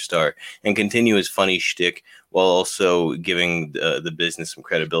major star and continue his funny shtick while also giving the business some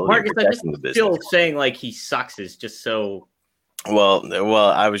credibility. Marcus, I just feel saying he sucks is just so. Well,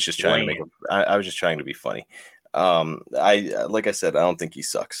 I was just trying to I was just trying to be funny. Like I said, I don't think he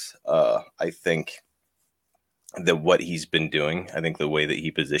sucks. I think that what he's been doing, I think the way that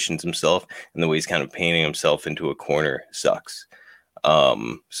he positions himself and the way he's kind of painting himself into a corner sucks.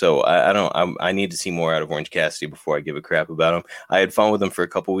 So I need to see more out of Orange Cassidy before I give a crap about him. I had fun with him for a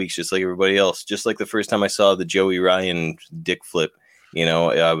couple weeks, just like everybody else. Just like the first time I saw the Joey Ryan dick flip,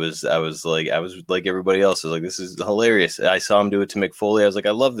 I was like everybody else. I was like, this is hilarious. I saw him do it to Mick Foley. I was like,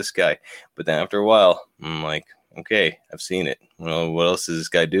 I love this guy. But then after a while, I'm like, okay, I've seen it. Well, what else does this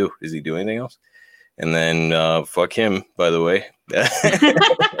guy do? Does he do anything else? And then fuck him, by the way. Yeah,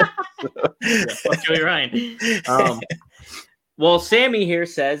 fuck Joey Ryan. Well, Sammy here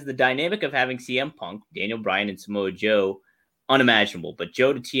says the dynamic of having CM Punk, Daniel Bryan, and Samoa Joe unimaginable, but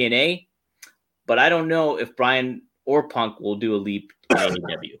Joe to TNA. But I don't know if Bryan or Punk will do a leap to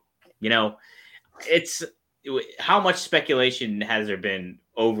AEW. You know, it's how much speculation has there been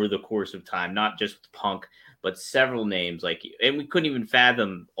over the course of time, not just with Punk, but several names and we couldn't even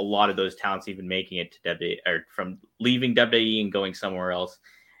fathom a lot of those talents even making it to WWE or from leaving WWE and going somewhere else.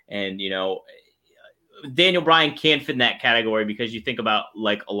 And, you know, Daniel Bryan can fit in that category because you think about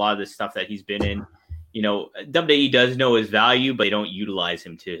like a lot of the stuff that he's been in. You know, WWE does know his value, but they don't utilize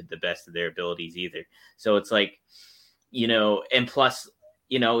him to the best of their abilities either. So it's like, you know, and plus,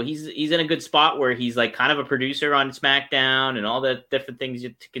 you know, he's in a good spot where he's like kind of a producer on SmackDown and all the different things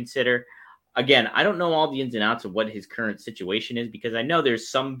to consider. Again, I don't know all the ins and outs of what his current situation is because I know there's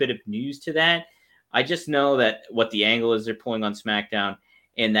some bit of news to that. I just know that what the angle is they're pulling on SmackDown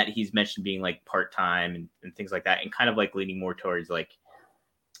and that he's mentioned being like part-time and things like that and kind of like leaning more towards like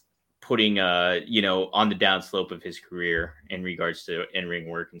putting, you know, on the downslope of his career in regards to in-ring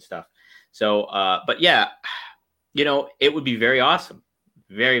work and stuff. So, but yeah, you know, it would be very awesome.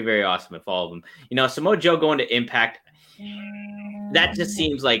 Very, very awesome if all of them, you know, Samoa Joe going to Impact, that just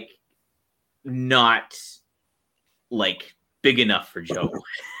seems like not like big enough for Joe.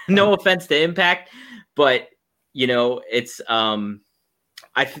 No offense to Impact, but you know, it's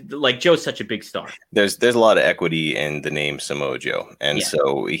like Joe's such a big star. There's a lot of equity in the name Samoa Joe, and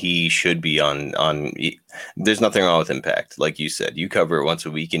so he should be on. There's nothing wrong with Impact, like you said. You cover it once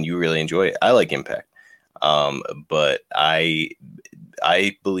a week, and you really enjoy it. I like Impact, but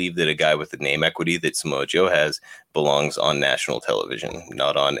I believe that a guy with the name equity that Samoa Joe has belongs on national television,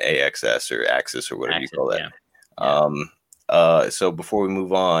 not on AXS or Axis or whatever you call that. Yeah. So before we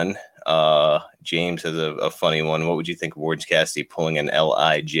move on, James has a funny one. What would you think of Orange Cassidy pulling an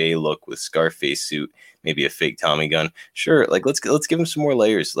LIJ look with Scarface suit, maybe a fake Tommy gun? Sure, like let's give him some more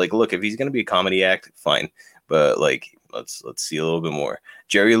layers. Like, look, if he's gonna be a comedy act, fine, but like let's see a little bit more.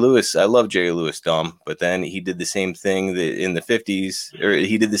 Jerry Lewis, I love Jerry Lewis, Dom, but then he did the same thing that in the 50s, or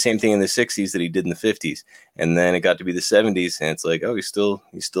he did the same thing in the 60s that he did in the 50s, and then it got to be the 70s, and it's like, oh, he's still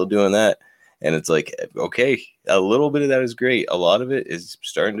doing that. And it's like, okay, a little bit of that is great. A lot of it is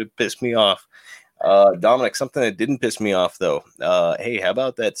starting to piss me off. Dominic, something that didn't piss me off, though. Hey, how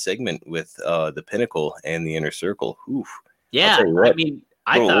about that segment with the Pinnacle and the Inner Circle? Oof. Yeah, I mean,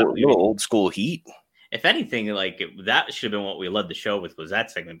 I thought a little old school heat. If anything, like that should have been what we led the show with, was that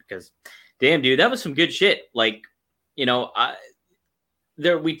segment, because damn, dude, that was some good shit. Like, you know,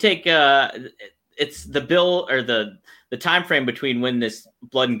 we take it's the bill or the time frame between when this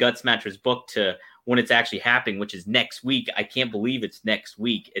Blood and Guts match was booked to when it's actually happening, which is next week. I can't believe it's next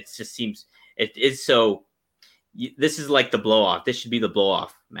week. It just seems it is so. This is like the blow off. This should be the blow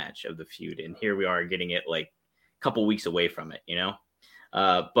off match of the feud, and here we are getting it like a couple weeks away from it. You know.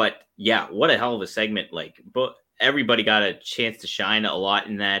 But yeah, what a hell of a segment. Like, but everybody got a chance to shine a lot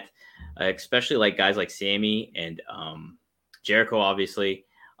in that, especially like guys like Sammy and Jericho, obviously,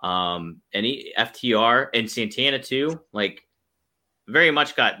 and FTR and Santana too. Like, very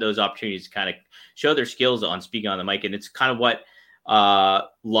much got those opportunities to kind of show their skills on speaking on the mic. And it's kind of what a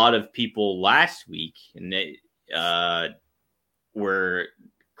lot of people last week and they were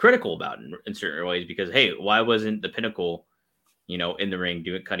critical about in certain ways, because, hey, why wasn't the Pinnacle, you know, in the ring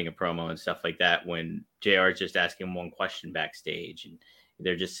cutting a promo and stuff like that, when JR is just asking him one question backstage and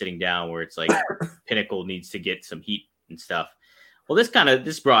they're just sitting down, where it's like Pinnacle needs to get some heat and stuff. Well, this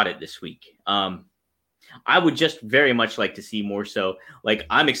brought it this week. I would just very much like to see more. So, like,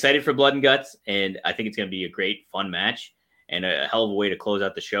 I'm excited for Blood and Guts, and I think it's going to be a great, fun match and a hell of a way to close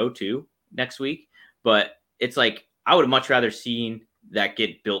out the show too next week. But it's like, I would have much rather seen that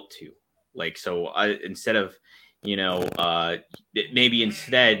get built to, like, so instead of, you know, maybe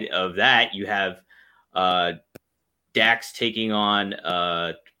instead of that, you have Dax taking on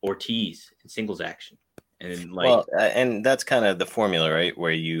Ortiz in singles action. And like, well, and that's kind of the formula, right?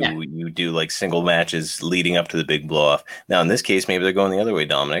 Where you do like single matches leading up to the big blow off. Now, in this case, maybe they're going the other way,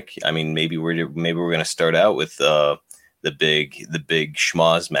 Dominic. I mean, maybe we're going to start out with the big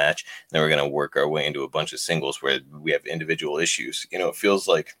schmoz match, and then we're going to work our way into a bunch of singles where we have individual issues. You know, it feels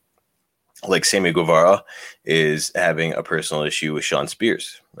like Sammy Guevara is having a personal issue with Sean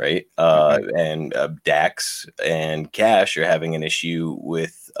Spears, right? And Dax and Cash are having an issue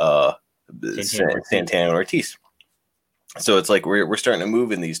with Santana and Ortiz. So it's like we're starting to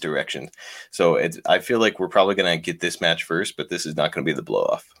move in these directions. So I feel like we're probably going to get this match first, but this is not going to be the blow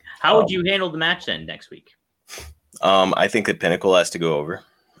off. How would you handle the match then next week? I think that Pinnacle has to go over.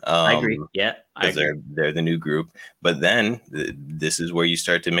 I agree. Yeah, because they're the new group. But then this is where you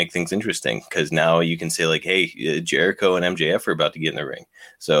start to make things interesting, because now you can say like, hey, Jericho and MJF are about to get in the ring.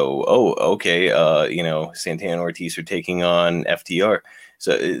 So, okay, Santana and Ortiz are taking on FTR.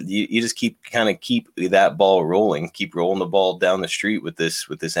 So you just keep that ball rolling, keep rolling the ball down the street with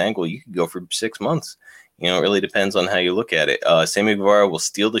this angle. You could go for 6 months. It really depends on how you look at it. Sammy Guevara will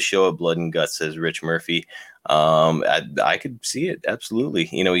steal the show at Blood and Guts, says Rich Murphy. I could see it, absolutely.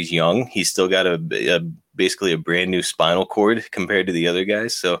 He's young. He's still got basically a brand new spinal cord compared to the other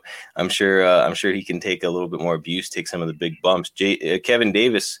guys. So I'm sure he can take a little bit more abuse, take some of the big bumps. Kevin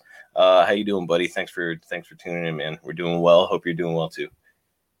Davis, how you doing, buddy? Thanks for tuning in, man. We're doing well. Hope you're doing well too.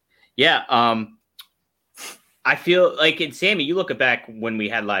 Yeah. I feel like in Sammy, you look back when we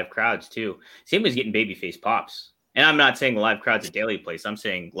had live crowds too. Sammy was getting babyface pops, and I'm not saying live crowds at Daily Place. I'm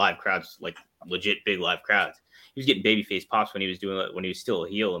saying live crowds, like legit big live crowds. He was getting babyface pops when he was still a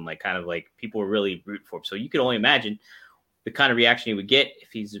heel, and kind of people were really rooting for him. So you could only imagine the kind of reaction he would get if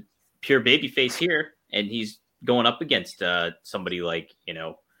he's a pure babyface here and he's going up against somebody like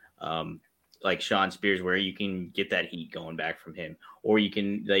Shawn Spears, where you can get that heat going back from him, or you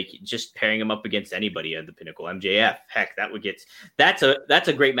can just pairing him up against anybody at the Pinnacle. MJF, heck, that's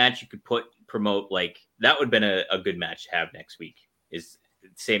a great match you could promote. That would have been a good match to have next week, is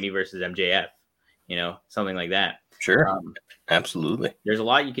Sammy versus MJF, something like that. Sure. Absolutely. There's a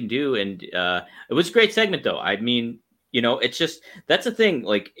lot you can do. And it was a great segment though. I mean, it's just, that's the thing.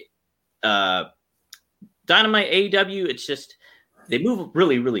 Dynamite, AEW, it's just, they move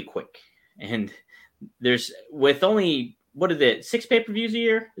really, really quick. And there's, with only, what is it, 6 pay-per-views a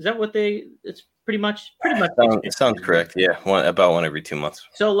year? Is that what it's pretty much. Sounds correct. Yeah. About one every 2 months.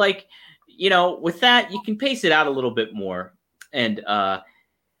 So with that, you can pace it out a little bit more. And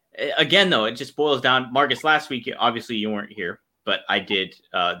again, though, it just boils down. Marcus, last week, obviously you weren't here, but I did.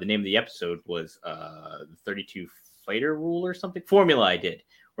 The name of the episode was the 32 fighter rule or something. Formula I did,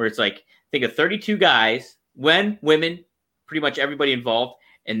 where it's think of 32 guys, women, pretty much everybody involved.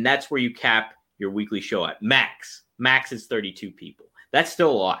 And that's where you cap your weekly show at. Max is 32 people. That's still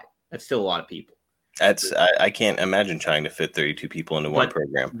a lot. That's still a lot of people. I can't imagine trying to fit 32 people into one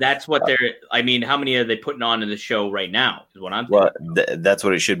program. That's what how many are they putting on in the show right now is what I'm thinking. Well, that's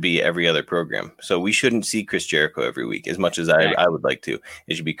what it should be every other program. So we shouldn't see Chris Jericho every week as much as I would like to.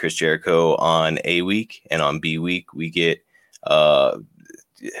 It should be Chris Jericho on A week, and on B week we get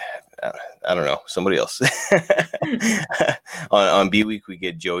I don't know, somebody else. on B week we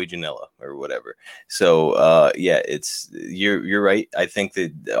get Joey Janela or whatever. So you're right. I think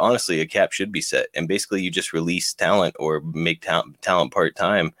that honestly a cap should be set, and basically you just release talent or make talent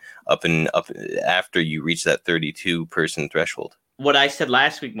part-time up after you reach that 32 person threshold. What I said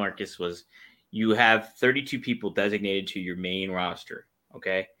last week, Marcus, was you have 32 people designated to your main roster.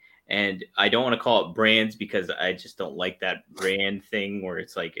 Okay. And I don't want to call it brands because I just don't like that brand thing where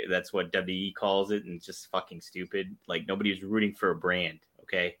it's that's what WWE calls it, and it's just fucking stupid. Nobody's rooting for a brand,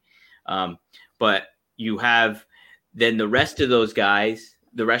 okay? But you have then the rest of those guys,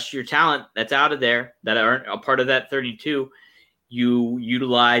 the rest of your talent that's out of there that aren't a part of that 32, you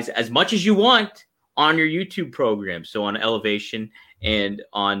utilize as much as you want on your YouTube program. So on Elevation and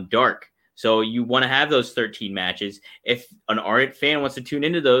on Dark. So you want to have those 13 matches. If an ardent fan wants to tune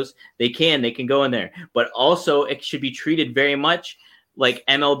into those, they can go in there. But also it should be treated very much like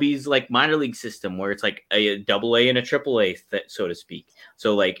MLB's minor league system, where it's a AA and a AAA, so to speak.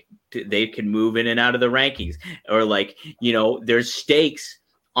 So they can move in and out of the rankings, or there's stakes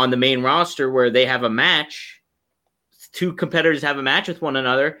on the main roster where they have a match. 2 competitors have a match with one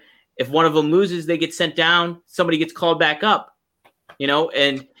another. If one of them loses, they get sent down. Somebody gets called back up,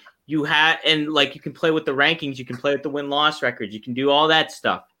 and you can play with the rankings, you can play with the win-loss records, you can do all that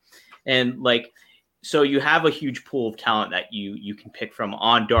stuff. And so you have a huge pool of talent that you can pick from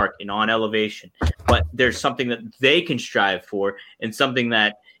on Dark and on Elevation, but there's something that they can strive for and something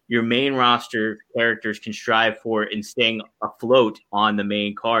that your main roster characters can strive for in staying afloat on the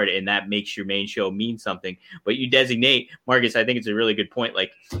main card. And that makes your main show mean something, but you designate, Marcus, I think it's a really good point.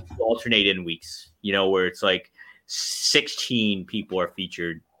 You alternate in weeks, where it's 16 people are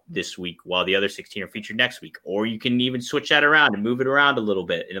featured this week while the other 16 are featured next week, or you can even switch that around and move it around a little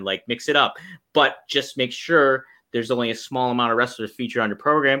bit and mix it up, but just make sure there's only a small amount of wrestlers featured on your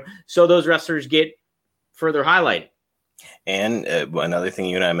program so those wrestlers get further highlighted. And another thing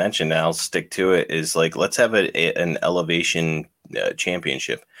you and I mentioned, and I'll stick to it, is let's have an Elevation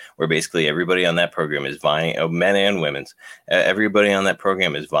championship where basically everybody on that program is vying, men and women's, everybody on that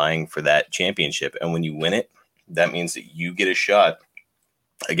program is vying for that championship, and when you win it, that means that you get a shot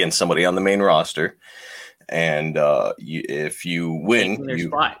against somebody on the main roster, and if you win,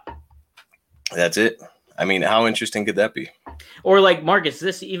 spot. That's it. I mean, how interesting could that be? Or like Marcus,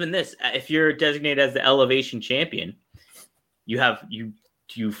 if you're designated as the elevation champion, you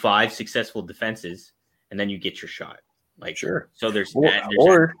do 5 successful defenses, and then you get your shot. Like, sure. So there's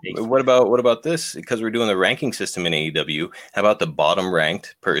or what about this? Because we're doing the ranking system in AEW. How about the bottom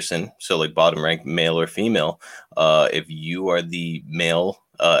ranked person? So like bottom ranked male or female. If you are the male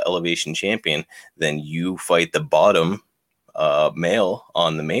elevation champion, then you fight the bottom male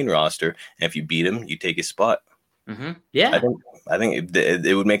on the main roster, and if you beat him, you take his spot. Mm-hmm. Yeah, I think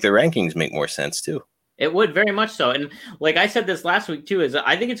it would make the rankings make more sense too. It would, very much so. And like I said this last week too, is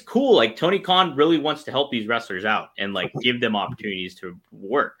I think it's cool. Like Tony Khan really wants to help these wrestlers out and like give them opportunities to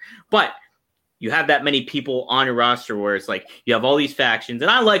work. But you have that many people on your roster where it's like you have all these factions, and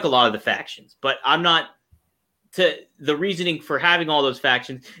I like a lot of the factions, but I'm not the reasoning for having all those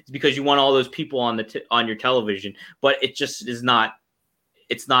factions is because you want all those people on on your television, but it just is not.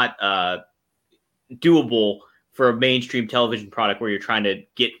 It's not doable for a mainstream television product where you're trying to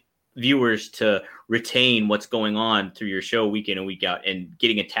get viewers to retain what's going on through your show week in and week out and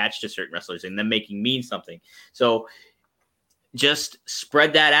getting attached to certain wrestlers and then making mean something. So just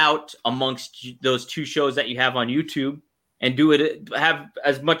spread that out amongst those 2 shows that you have on YouTube and have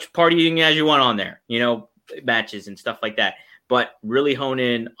as much partying as you want on there, matches and stuff like that, but really hone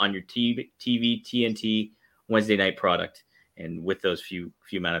in on your TV, TNT Wednesday night product. And with those few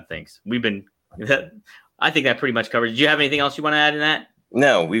amount of things, I think that pretty much covers. Did you have anything else you want to add in that?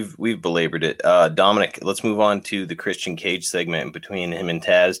 No, we've belabored it. Dominic, let's move on to the Christian Cage segment between him and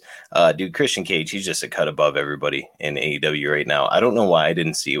Taz. Dude, Christian Cage, he's just a cut above everybody in AEW right now. I don't know why I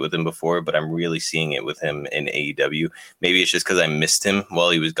didn't see it with him before, but I'm really seeing it with him in AEW. Maybe it's just because I missed him while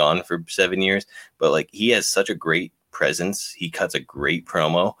he was gone for 7 years, but like he has such a great presence. He cuts a great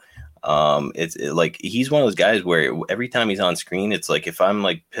promo. Like he's one of those guys where every time he's on screen, it's like if I'm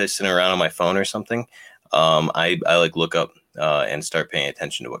like pissing around on my phone or something, I like look up and start paying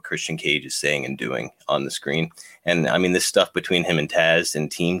attention to what Christian Cage is saying and doing on the screen. And I mean, this stuff between him and Taz and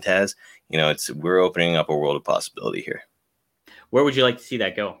Team Taz, we're opening up a world of possibility here. Where would you like to see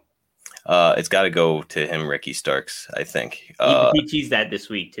that go? It's got to go to him, Ricky Starks, I think. He teased that this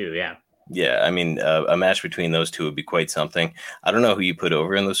week too. Yeah. Yeah, I mean, a match between those two would be quite something. I don't know who you put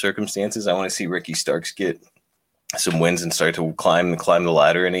over in those circumstances. I want to see Ricky Starks get some wins and start to climb the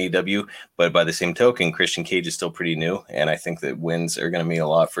ladder in AEW. But by the same token, Christian Cage is still pretty new, and I think that wins are going to mean a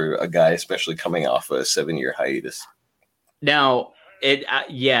lot for a guy, especially coming off a 7-year hiatus. Now,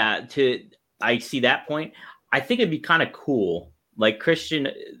 I see that point. I think it'd be kind of cool. Like Christian,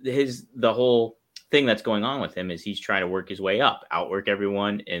 the whole thing that's going on with him is he's trying to work his way up, outwork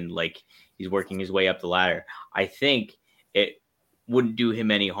everyone, and like he's working his way up the ladder. I think it wouldn't do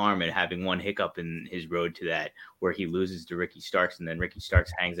him any harm at having one hiccup in his road to that where he loses to Ricky Starks and then Ricky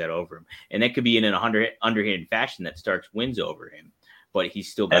Starks hangs that over him. And that could be in an underhanded fashion that Starks wins over him, but he's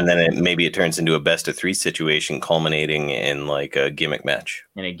still got. And then maybe it turns into a best of 3 situation culminating in like a gimmick match.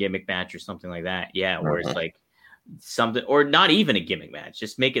 In a gimmick match or something like that. Yeah. Where it's like something, or not even a gimmick match,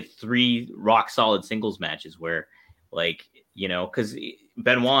 just make it 3 rock solid singles matches where like, because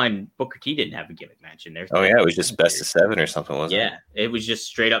Benoit and Booker T didn't have a gimmick match in there. Oh yeah, it was just best of 7 or something, wasn't it? Yeah, it was just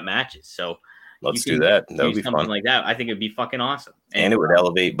straight up matches. So let's do that. That would be something fun. Like that. I think it'd be fucking awesome, and it would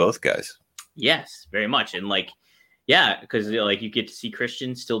elevate both guys. Yes, very much. And like, yeah, because like you get to see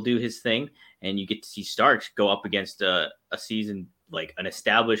Christian still do his thing, and you get to see Starks go up against a seasoned, like an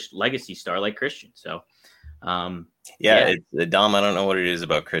established legacy star like Christian. So. It's Dom. I don't know what it is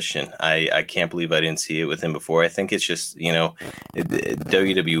about Christian. I can't believe I didn't see it with him before. I think it's just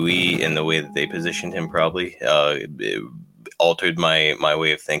WWE and the way that they positioned him probably it altered my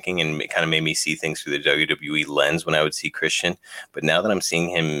way of thinking, and it kind of made me see things through the WWE lens when I would see Christian. But now that I'm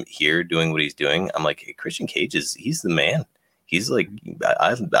seeing him here doing what he's doing, I'm like, hey, Christian Cage he's the man. He's like,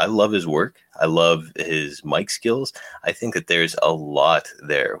 I love his work. I love his mic skills. I think that there's a lot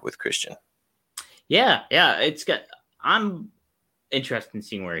there with Christian. Yeah, I'm interested in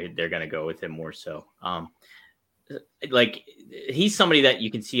seeing where they're going to go with him more so. Like he's somebody that you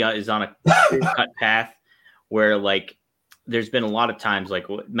can see is on a cut path where like there's been a lot of times like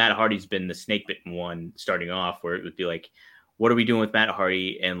Matt Hardy's been the snake bitten one starting off where it would be like, what are we doing with Matt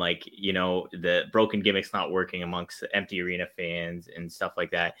Hardy? And like, the broken gimmick's not working amongst the empty arena fans and stuff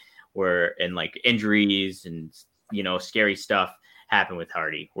like that, and like injuries and, scary stuff happen with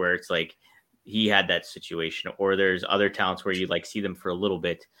Hardy where it's like, he had that situation, or there's other talents where you like see them for a little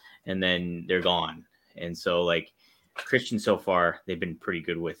bit and then they're gone. And so like Christian so far, they've been pretty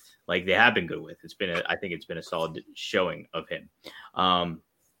good with, like they have been good with. I think it's been a solid showing of him.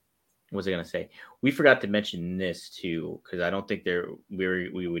 what was I going to say? We forgot to mention this too, because I don't think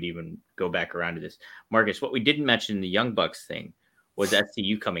we would even go back around to this. Marcus, what we didn't mention in the Young Bucks thing was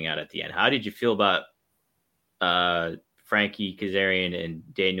SCU coming out at the end. How did you feel about Frankie Kazarian and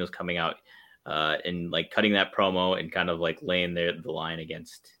Daniels coming out and like cutting that promo and kind of like laying the line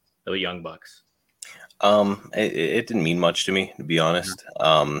against the Young Bucks? It didn't mean much to me, to be honest.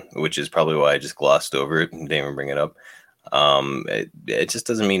 Which is probably why I just glossed over it and didn't even bring it up. It just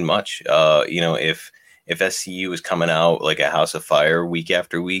doesn't mean much. If SCU was coming out like a house of fire week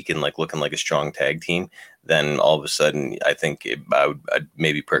after week and like looking like a strong tag team, then all of a sudden I think I'd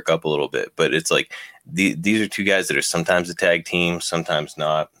maybe perk up a little bit. But it's like these are two guys that are sometimes a tag team, sometimes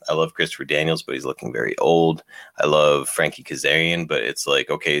not. I love Christopher Daniels, but he's looking very old. I love Frankie Kazarian, but it's like,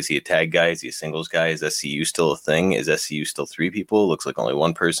 okay, is he a tag guy? Is he a singles guy? Is SCU still a thing? Is SCU still 3 people? It looks like only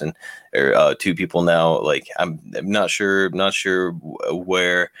 1 person or 2 people now. Like I'm not sure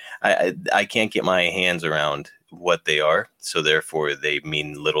where I can't get my hands around what they are, so therefore they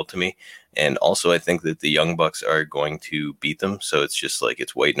mean little to me. And also I think that the Young Bucks are going to beat them, so it's just like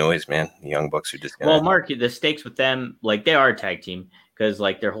it's white noise, man. The Young Bucks are just gonna... Well, Mark, the stakes with them, like they are a tag team, because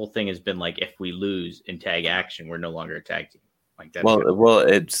like their whole thing has been like, if we lose in tag action, we're no longer a tag team. Like that. Well,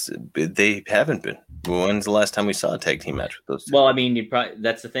 they haven't been. When's the last time we saw a tag team match with those two? Well, I mean,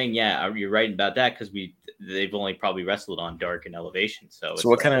 that's the thing. Yeah, you're right about that, because they've only probably wrestled on Dark and Elevation. So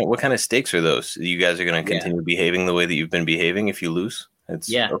what kind of stakes are those? You guys are going to continue behaving the way that you've been behaving if you lose?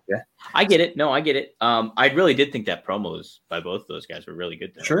 Okay. I get it. No, I get it. I really did think that promos by both of those guys were really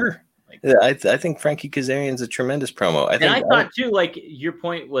good, though. Sure. I think Frankie Kazarian's a tremendous promo. I thought too, like your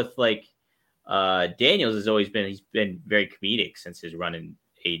point with like Daniels has always been, he's been very comedic since his run in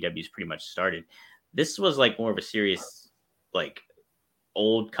AEW's pretty much started. This was like more of a serious, like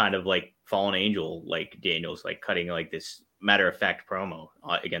old kind of like fallen angel, like Daniels, like cutting like this matter of fact promo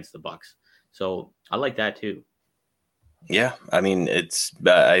against the Bucks. So I like that too. Yeah, I mean, it's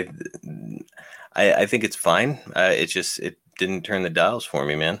I think it's fine. It didn't turn the dials for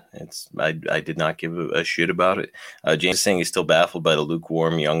me, man. I did not give a shit about it. James is saying he's still baffled by the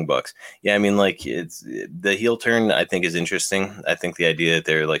lukewarm Young Bucks. Yeah, I mean, like it's the heel turn. I think is interesting. I think the idea that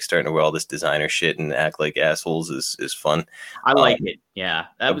they're like starting to wear all this designer shit and act like assholes is fun. I like it. Yeah,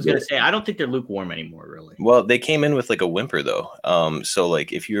 I was gonna say I don't think they're lukewarm anymore, really. Well, they came in with like a whimper though. So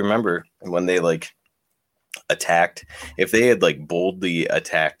like if you remember when they like attacked, if they had like boldly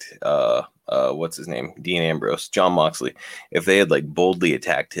attacked what's his name, Dean Ambrose, Jon Moxley, if they had like boldly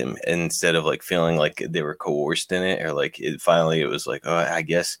attacked him instead of like feeling like they were coerced in it, or like it was like, oh, I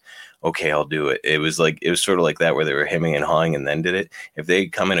guess okay, I'll do it. It was sort of like that where they were hemming and hawing and then did it. If they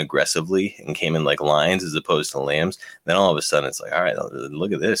come in aggressively and came in like lions as opposed to lambs, then all of a sudden it's like, all right,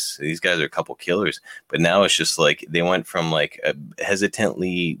 look at this. These guys are a couple killers. But now it's just like they went from like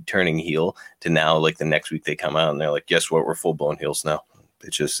hesitantly turning heel to now like the next week they come out and they're like, guess what? We're full blown heels now.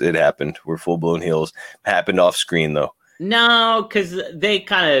 It happened. We're full blown heels. Happened off screen though. No, because they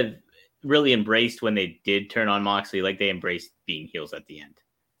kind of really embraced when they did turn on Moxley. Like they embraced being heels at the end.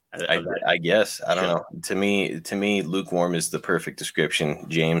 I guess. I don't know. To me, lukewarm is the perfect description.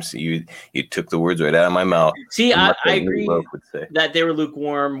 James, you took the words right out of my mouth. See, I agree that they were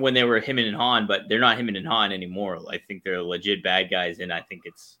lukewarm when they were Heyman and Hahn, but they're not Heyman and Hahn anymore. I think they're legit bad guys, and I think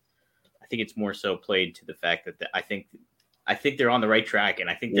it's more so played to the fact that I think they're on the right track, and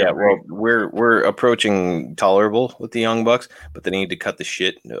I think we're approaching tolerable with the Young Bucks, but they need to cut the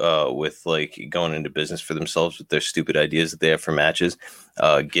shit with like going into business for themselves with their stupid ideas that they have for matches.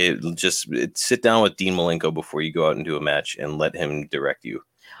 Sit down with Dean Malenko before you go out and do a match, and let him direct you.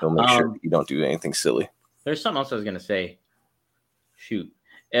 He'll make sure you don't do anything silly. There's something else I was gonna say. Shoot.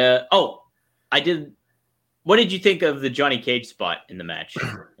 I did. What did you think of the Johnny Cage spot in the match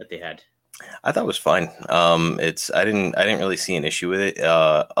that they had? I thought it was fine. I didn't really see an issue with it,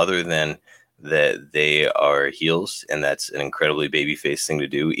 other than that they are heels, and that's an incredibly babyface thing to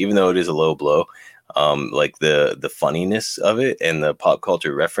do, even though it is a low blow. Like the funniness of it and the pop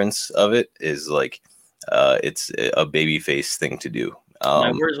culture reference of it is like, it's a babyface thing to do.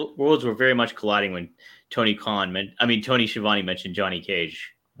 My worlds were very much colliding when Tony Schiavone mentioned Johnny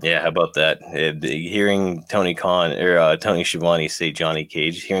Cage. Yeah, how about that? Hearing Tony Khan or Tony Schiavone say Johnny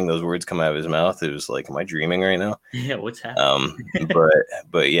Cage, hearing those words come out of his mouth, it was like, am I dreaming right now? Yeah, what's happening?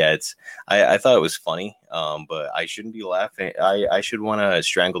 But yeah, I thought it was funny. But I shouldn't be laughing. I should want to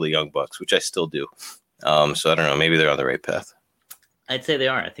strangle the Young Bucks, which I still do. So I don't know. Maybe they're on the right path. I'd say they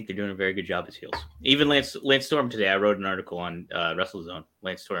are. I think they're doing a very good job as heels. Even Lance Storm today. I wrote an article on WrestleZone.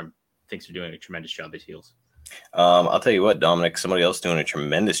 Lance Storm thinks they're doing a tremendous job as heels. I'll tell you what, Dominic, somebody else doing a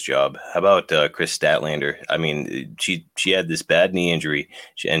tremendous job. How about Chris Statlander? I mean, she had this bad knee injury,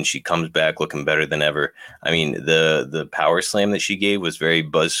 and she comes back looking better than ever. I mean, the power slam that she gave was very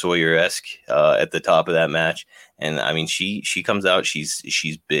Buzz Sawyer-esque at the top of that match. And I mean, she comes out.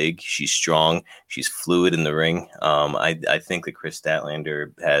 She's big. She's strong. She's fluid in the ring. I think that Chris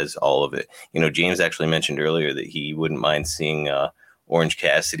Statlander has all of it. You know, James actually mentioned earlier that he wouldn't mind seeing Orange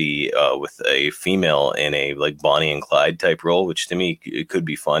Cassidy with a female in a like Bonnie and Clyde type role, which to me it could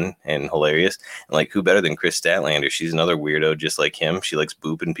be fun and hilarious. And like, who better than Chris Statlander? She's another weirdo just like him. She likes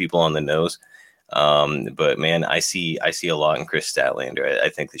booping people on the nose. But man, I see a lot in Chris Statlander. I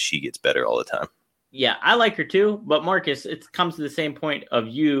think that she gets better all the time. Yeah, I like her too. But Marcus, it comes to the same point of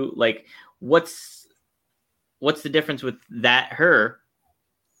you. Like, what's the difference with that her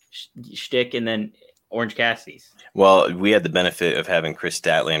shtick and then Orange Cassidy's? Well, we had the benefit of having Chris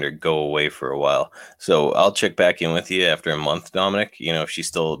Statlander go away for a while. So I'll check back in with you after a month, Dominic. You know, if she's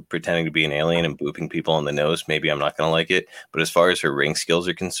still pretending to be an alien and booping people on the nose, maybe I'm not going to like it. But as far as her ring skills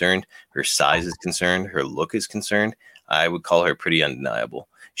are concerned, her size is concerned, her look is concerned, I would call her pretty undeniable.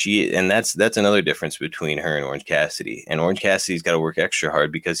 That's another difference between her and Orange Cassidy. And Orange Cassidy's got to work extra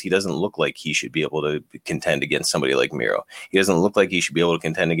hard because he doesn't look like he should be able to contend against somebody like Miro. He doesn't look like he should be able to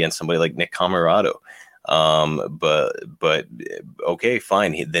contend against somebody like Nick Camarado. But okay,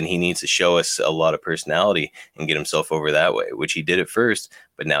 fine. Then he needs to show us a lot of personality and get himself over that way, which he did at first,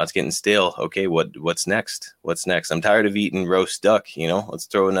 but now it's getting stale. Okay, what's next? What's next? I'm tired of eating roast duck. You know, let's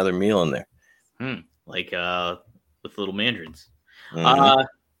throw another meal in there. Like with little mandarins. Mm-hmm.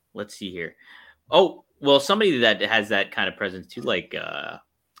 Let's see here. Oh, well, somebody that has that kind of presence too, like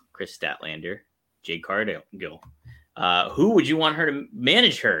Chris Statlander, Jade Cargill. Who would you want her to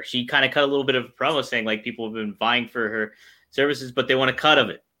manage her? She kind of cut a little bit of a promo saying like people have been vying for her services, but they want a cut of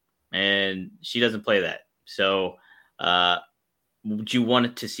it. And she doesn't play that. So would you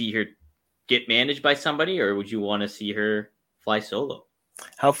want to see her get managed by somebody, or would you want to see her fly solo?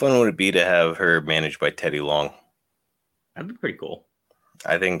 How fun would it be to have her managed by Teddy Long? That'd be pretty cool.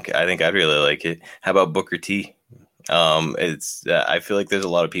 I think I'd really like it. How about Booker T? I feel like there's a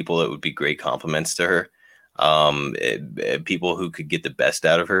lot of people that would be great compliments to her. People who could get the best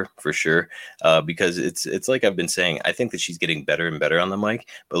out of her for sure. Because it's like I've been saying, I think that she's getting better and better on the mic.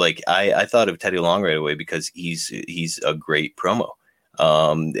 But like I thought of Teddy Long right away because he's a great promo.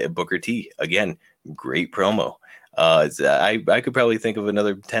 Booker T again, great promo. I could probably think of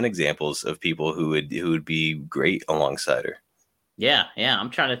another 10 examples of people who would be great alongside her. Yeah. I'm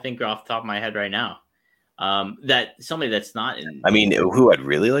trying to think off the top of my head right now. That somebody that's not in. I mean, who I'd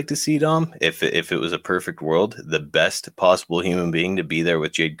really like to see, Dom, if it was a perfect world, the best possible human being to be there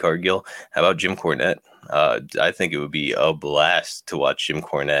with Jade Cargill. How about Jim Cornette? I think it would be a blast to watch Jim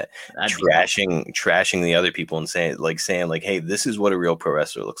Cornette trashing the other people and saying, hey, this is what a real pro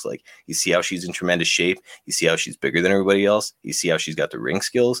wrestler looks like. You see how she's in tremendous shape. You see how she's bigger than everybody else. You see how she's got the ring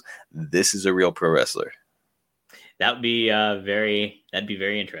skills. This is a real pro wrestler. That would be very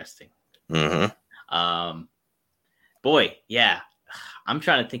interesting. Mm-hmm. Boy, yeah. I'm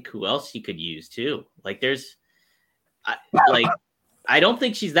trying to think who else he could use too. Like I don't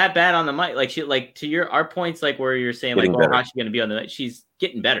think she's that bad on the mic. Like she, like to our points, like where you're saying like, how's she going to be on the mic? She's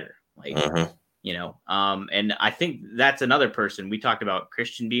getting better. Like, you know, and I think that's another person. We talked about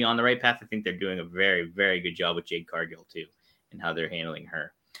Christian being on the right path. I think they're doing a very, very good job with Jade Cargill too, and how they're handling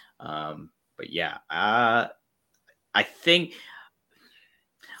her. But yeah, I think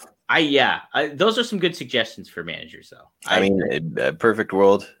those are some good suggestions for managers, though. I mean, a perfect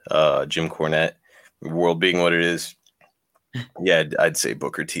world, Jim Cornette, world being what it is. Yeah, I'd say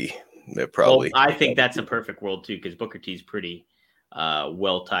Booker T. Probably. Well, I think that's a perfect world too, because Booker T is pretty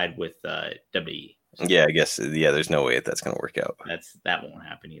well tied with WWE. So yeah, I guess. Yeah, there's no way that's going to work out. That won't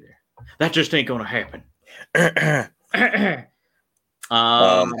happen either. That just ain't going to happen.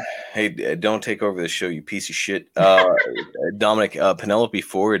 Hey, don't take over the show, you piece of shit. Dominic, Penelope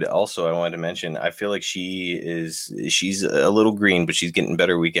Ford, also, I wanted to mention, I feel like she's a little green, but she's getting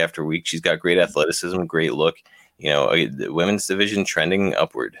better week after week. She's got great athleticism, great look. You know, the women's division trending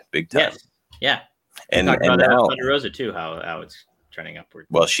upward, big time. Yes. Yeah. And now Thunder Rosa too, how it's trending upward.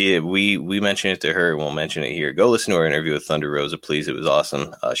 Well, we mentioned it to her. We'll mention it here. Go listen to our interview with Thunder Rosa, please. It was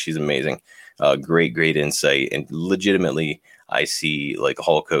awesome. She's amazing. Great insight, and legitimately, I see like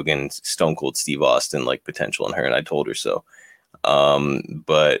Hulk Hogan, Stone Cold Steve Austin, like potential in her, and I told her so.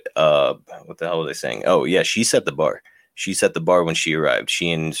 But what the hell was I saying? Oh yeah, she set the bar. She set the bar when she arrived.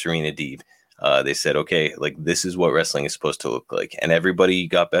 She and Serena Deeb. They said, okay, like this is what wrestling is supposed to look like, and everybody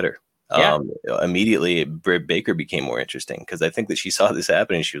got better. Yeah. Immediately Britt Baker became more interesting because I think that she saw this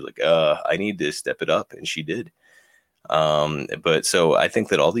happen and she was like, I need to step it up, and she did. But so I think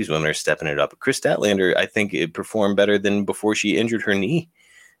that all these women are stepping it up. Chris Statlander, I think it performed better than before she injured her knee.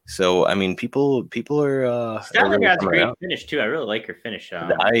 So I mean, people are. Statlander has a great finish too. I really like her finish.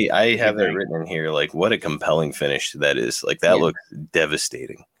 I have it written in here. Like, what a compelling finish that is. Like, that looks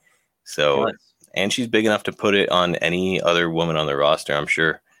devastating. So, and she's big enough to put it on any other woman on the roster, I'm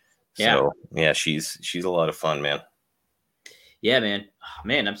sure. Yeah. So yeah, she's a lot of fun, man. Yeah, man. Oh,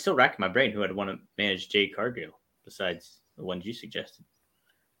 man, I'm still racking my brain who I'd want to manage Jade Cargill besides the ones you suggested.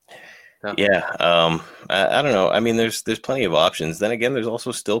 So. Yeah, I don't know. I mean, there's plenty of options. Then again, there's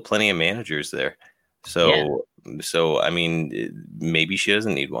also still plenty of managers there. So I mean, maybe she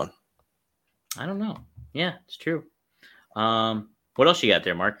doesn't need one. I don't know. Yeah, it's true. What else you got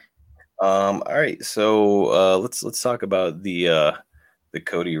there, Mark? All right, so let's talk about the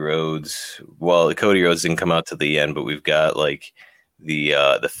Cody Rhodes. Well, the Cody Rhodes didn't come out to the end, but we've got like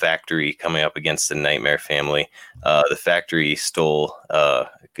the Factory coming up against the Nightmare Family. The Factory stole,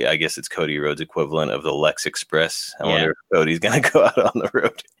 I guess it's Cody Rhodes' equivalent of the Lex Express. I wonder if Cody's gonna go out on the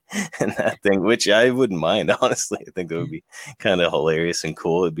road and that thing, which I wouldn't mind, honestly. I think that would be kind of hilarious and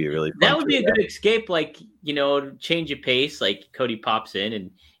cool. It'd be really fun. That would be a good escape, like, you know, change of pace. Like Cody pops in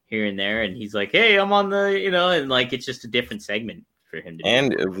and here and there, and he's like, "Hey, I'm on the," you know, and like it's just a different segment for him to do.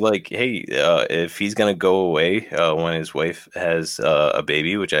 And like, hey, if he's gonna go away when his wife has a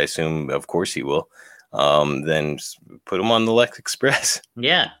baby, which I assume, of course, he will, then put him on the Lex Express.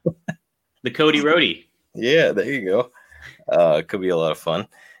 Yeah, the Cody Roadie. Yeah, there you go. It could be a lot of fun.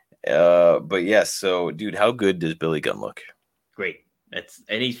 But yeah, so dude, how good does Billy Gunn look? Great.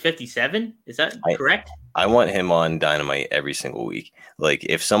 And he's 57. Is that correct? I want him on Dynamite every single week. Like,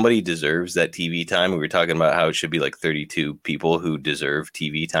 if somebody deserves that TV time, we were talking about how it should be like 32 people who deserve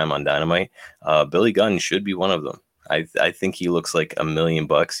TV time on Dynamite. Billy Gunn should be one of them. I think he looks like $1 million.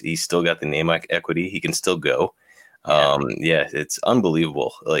 He's still got the name equity. He can still go. Yeah, it's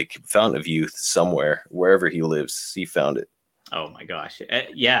unbelievable. Like, Fountain of Youth somewhere, wherever he lives, he found it. Oh my gosh.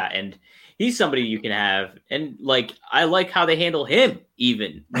 Yeah. And he's somebody you can have. And like, I like how they handle him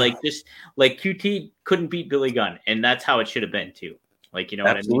even like just like QT couldn't beat Billy Gunn. And that's how it should have been too. Like, you know,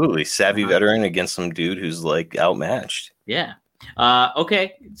 absolutely. What I mean? Savvy veteran against some dude who's like outmatched. Yeah.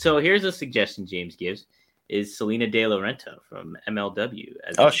 Okay. So here's a suggestion James gives is Selena De La Renta from MLW.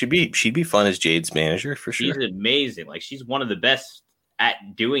 She'd be fun as Jade's manager for sure. She's amazing. Like, she's one of the best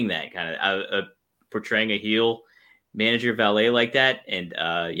at doing that kind of portraying a heel manager valet like that, and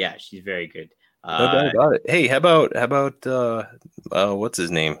yeah, she's very good. No doubt about it. Hey, how about what's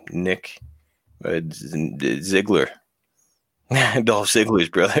his name? Nick Ziggler. Dolph Ziggler's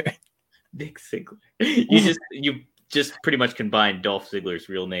brother. Nick Ziggler. You just pretty much combined Dolph Ziggler's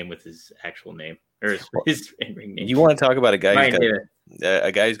real name with his actual name or his ring name. You want to talk about a guy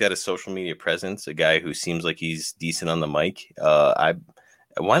who's got a social media presence, a guy who seems like he's decent on the mic. Why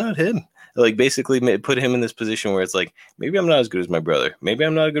not him? Like, basically put him in this position where it's like, maybe I'm not as good as my brother. Maybe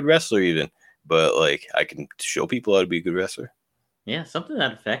I'm not a good wrestler even, but like, I can show people how to be a good wrestler. Yeah, something to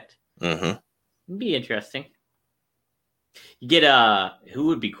that effect. Mm-hmm. It'd be interesting. You get who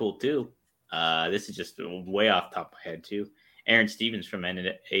would be cool too. This is just way off the top of my head too. Aaron Stevens from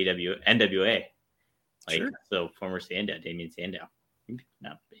NWA. Like, sure. So former Sandow, Damian Sandow.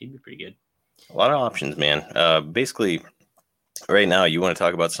 He'd be pretty good. A lot of options, man. Basically, right now, you want to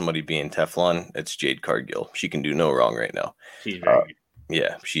talk about somebody being Teflon? It's Jade Cargill. She can do no wrong right now. She's very good.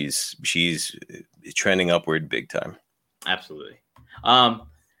 Yeah, she's trending upward big time. Absolutely.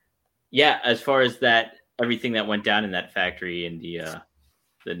 Yeah, as far as that, everything that went down in that factory in the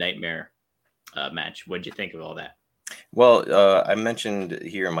Nightmare match, what'd you think of all that? Well, I mentioned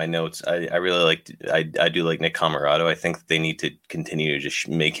here in my notes, I really liked, I do like Nick Comoroto. I think they need to continue to just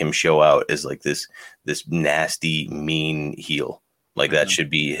make him show out as like this nasty, mean heel. Like, that should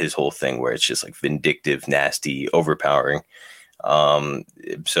be his whole thing, where it's just like vindictive, nasty, overpowering.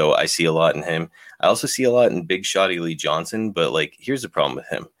 So I see a lot in him. I also see a lot in Big Shotty Lee Johnson, but like, here's the problem with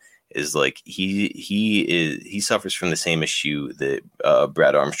him. Is like he suffers from the same issue that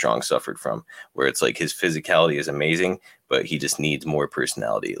Brad Armstrong suffered from, where it's like his physicality is amazing, but he just needs more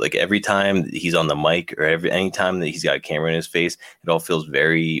personality. Like, every time he's on the mic or any time that he's got a camera in his face, it all feels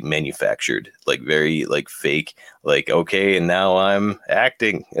very manufactured, like very like fake. Like, okay, and now I'm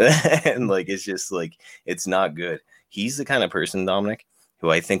acting, and like, it's just like, it's not good. He's the kind of person, Dominic, who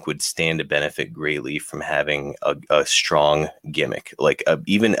I think would stand to benefit greatly from having a strong gimmick, like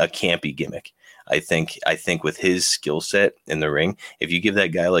even a campy gimmick. I think with his skill set in the ring, if you give that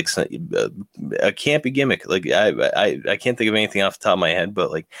guy like a campy gimmick, like I can't think of anything off the top of my head,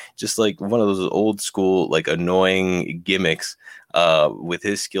 but like just like one of those old school like annoying gimmicks, with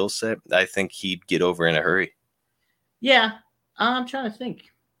his skill set, I think he'd get over in a hurry. Yeah, I'm trying to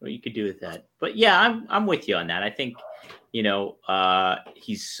think what you could do with that, but yeah, I'm with you on that. I think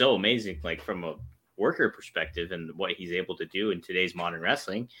he's so amazing, like from a worker perspective and what he's able to do in today's modern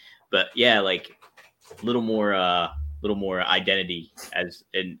wrestling. But yeah, like a little more identity as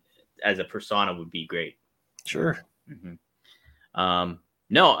a persona would be great. Sure. Mm-hmm.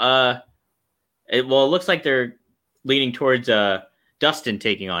 It looks like they're leaning towards Dustin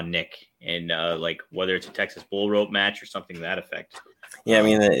taking on Nick, and like whether it's a Texas bull rope match or something to that effect. Yeah, I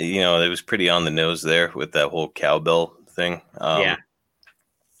mean, it was pretty on the nose there with that whole cowbell thing. Yeah.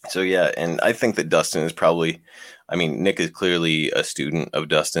 So yeah, and I think that Dustin is probably, I mean, Nick is clearly a student of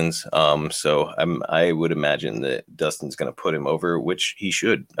Dustin's. So I would imagine that Dustin's going to put him over, which he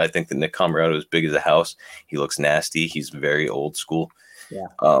should. I think that Nick Comoroto is big as a house. He looks nasty. He's very old school. Yeah.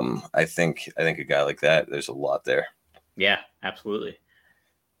 I think a guy like that, there's a lot there. Yeah, absolutely.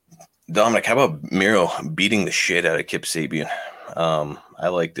 Dominic, how about Miro beating the shit out of Kip Sabian? I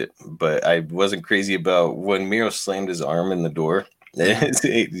liked it, but I wasn't crazy about when Miro slammed his arm in the door.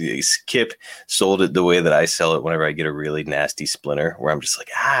 Kip sold it the way that I sell it whenever I get a really nasty splinter, where I'm just like,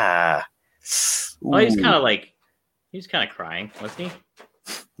 Oh, he was kind of crying, wasn't he?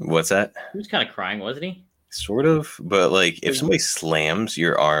 What's that? He was kind of crying, wasn't he? Sort of, but like if somebody slams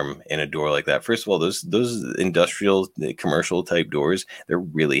your arm in a door like that, first of all, those industrial commercial type doors, they're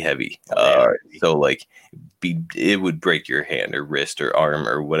really heavy. So like it would break your hand or wrist or arm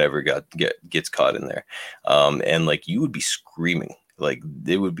or whatever gets caught in there. And like you would be screaming, like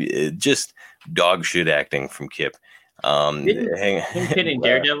it would be just dog shit acting from Kip. Kingpin and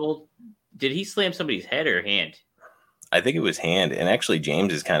Daredevil, did he slam somebody's head or hand? I think it was hand. And actually,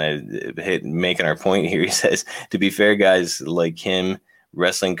 James is kind of making our point here. He says, to be fair, guys like him,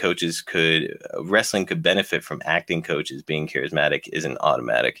 wrestling could benefit from acting coaches being charismatic isn't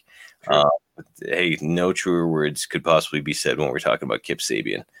automatic. Sure. Hey, no truer words could possibly be said when we're talking about Kip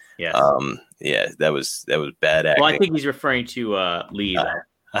Sabian. Yes. Yeah, that was bad acting. Well, I think he's referring to Lee.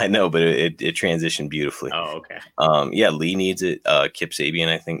 I know, but it transitioned beautifully. Oh, okay. Yeah, Lee needs it. Kip Sabian,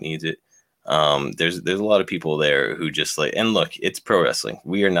 I think, needs it. There's a lot of people there who just like, and look, it's pro wrestling.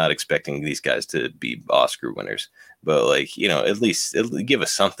 We are not expecting these guys to be Oscar winners, but like, at least give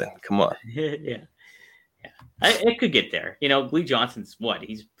us something. Come on. Yeah. It could get there. Lee Johnson's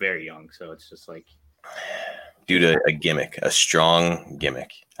he's very young. So it's just like, due to a gimmick, a strong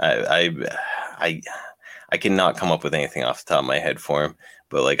gimmick. I cannot come up with anything off the top of my head for him.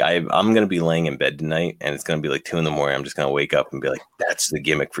 But like I'm gonna be laying in bed tonight, and it's gonna be like 2 a.m. I'm just gonna wake up and be like, "That's the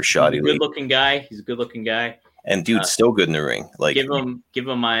gimmick for Shoddy Lee." He's a good-looking guy, and dude's still good in the ring. Like, give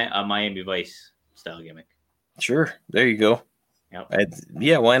him my Miami Vice style gimmick. Sure, there you go. Yep.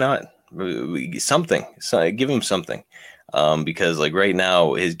 Yeah, why not? Something. So give him something, because like right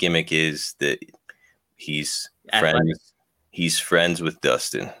now his gimmick is that he's friends. He's friends with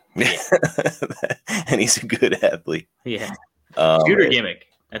Dustin, yeah. And he's a good athlete. Yeah. Shooter gimmick.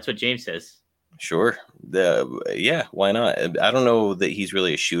 That's what James says. Sure. Yeah, why not? I don't know that he's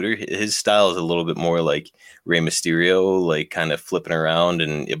really a shooter. His style is a little bit more like Rey Mysterio, like kind of flipping around,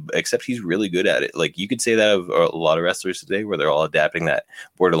 except he's really good at it. Like you could say that of a lot of wrestlers today, where they're all adapting that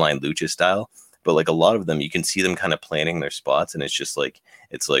borderline lucha style. But like a lot of them, you can see them kind of planning their spots, and it's like,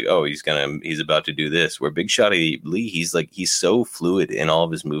 oh, he's about to do this. Where Big Shotty Lee, he's so fluid in all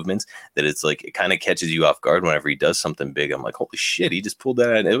of his movements that it's like it kind of catches you off guard whenever he does something big. I'm like, holy shit, he just pulled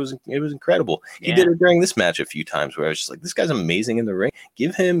that out. It was incredible. Yeah. He did it during this match a few times where I was just like, this guy's amazing in the ring.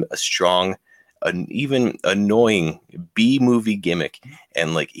 Give him a strong, an even annoying B movie gimmick,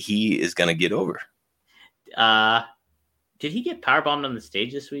 and like he is gonna get over. Did he get powerbombed on the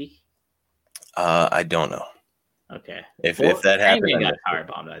stage this week? I don't know. Okay. If that happened, he got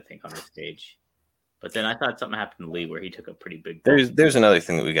powerbombed, I think, on the stage. But then I thought something happened to Lee where he took a pretty big. There's another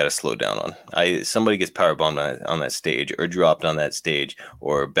thing that we got to slow down on. Somebody gets powerbombed on that stage, or dropped on that stage,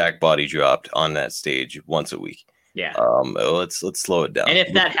 or back body dropped on that stage once a week. Yeah. Let's slow it down. And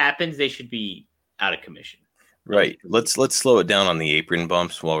if that happens, they should be out of commission. Right. Let's slow it down on the apron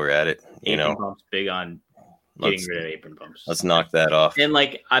bumps while we're at it. Apron bumps big on. Getting rid of apron bumps. Let's knock that off. And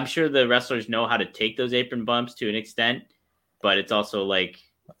like, I'm sure the wrestlers know how to take those apron bumps to an extent, but it's also like,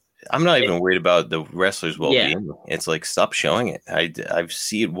 I'm not even worried about the wrestlers' well-being. Yeah. It's like, stop showing it. I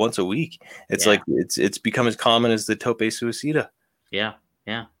see it once a week. It's like it's become as common as the tope suicida. Yeah.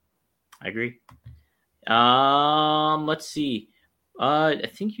 Yeah, I agree. Let's see. I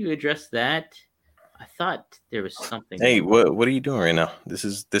think you addressed that. I thought there was something. Hey, what are you doing right now? This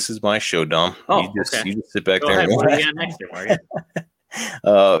is my show, Dom. Oh, okay. You just sit back Go there. ahead. And What do you got next there,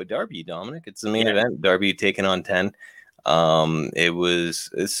 Marcus? Darby, Dominic. It's the main Yeah. event. Darby taking on 10. It was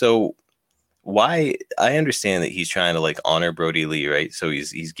so. Why I understand that he's trying to like honor Brody Lee, right? So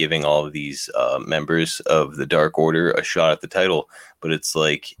he's giving all of these members of the Dark Order a shot at the title, but it's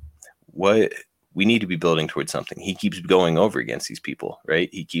like what we need to be building towards something. He keeps going over against these people, right?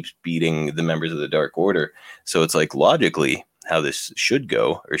 He keeps beating the members of the Dark Order. So it's like logically how this should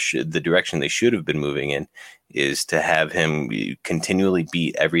go, or should the direction they should have been moving in, is to have him continually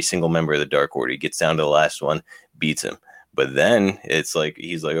beat every single member of the Dark Order. He gets down to the last one, beats him. But then it's like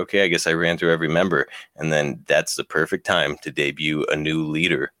he's like, okay, I guess I ran through every member, and then that's the perfect time to debut a new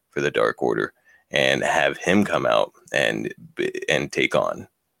leader for the Dark Order and have him come out and take on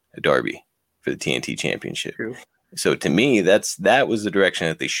Darby for the TNT Championship. True. So to me, that was the direction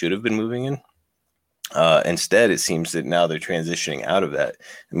that they should have been moving in. Instead, it seems that now they're transitioning out of that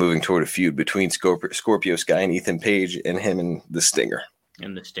and moving toward a feud between Scorpio Sky and Ethan Page, and him and the Stinger.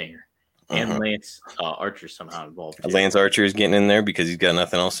 And Lance Archer somehow involved too. Lance Archer is getting in there because he's got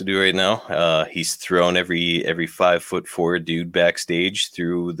nothing else to do right now. He's thrown every 5'4" dude backstage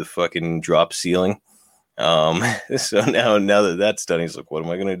through the fucking drop ceiling. So now that that's done, he's like, what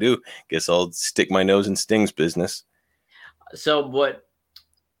am I gonna do? Guess I'll stick my nose in Sting's business. So what?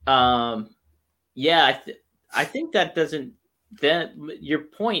 Yeah, I think that doesn't your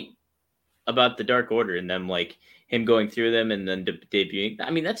point about the Dark Order and them like him going through them and then debuting. I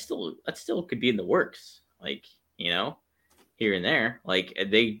mean, that still could be in the works. Like, here and there, like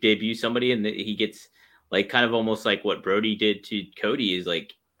they debut somebody and he gets like kind of almost like what Brody did to Cody is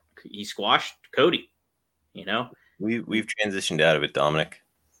like he squashed Cody. We've transitioned out of it, Dominic.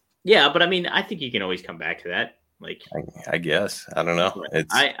 Yeah, but I mean, I think you can always come back to that. Like, I guess I don't know.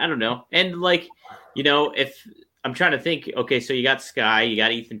 I don't know. And like, if I'm trying to think, okay, so you got Sky, you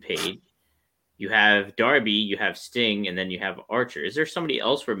got Ethan Page. You have Darby, you have Sting, and then you have Archer. Is there somebody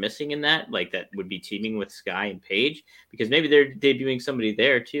else we're missing in that? Like that would be teaming with Sky and Page? Because maybe they're debuting somebody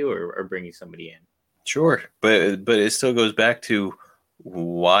there too, or bringing somebody in. Sure, but it still goes back to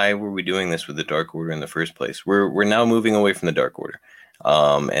why were we doing this with the Dark Order in the first place? We're now moving away from the Dark Order,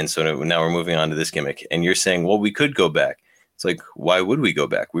 and so now we're moving on to this gimmick. And you're saying, well, we could go back. It's like, why would we go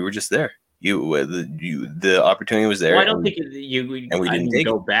back? We were just there. The opportunity was there. Well, I don't think we didn't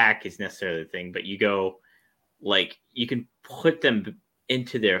go back is necessarily the thing, but you go like you can put them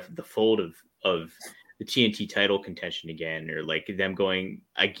into the fold of the TNT title contention again, or like them going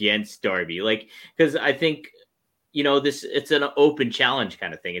against Darby, like because I think it's an open challenge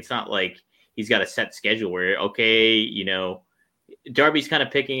kind of thing. It's not like he's got a set schedule where Darby's kind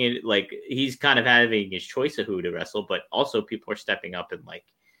of picking it, like he's kind of having his choice of who to wrestle, but also people are stepping up and like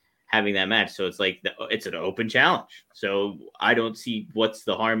having that match. So it's like it's an open challenge. So I don't see what's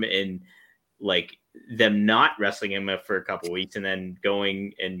the harm in like them not wrestling him for a couple of weeks and then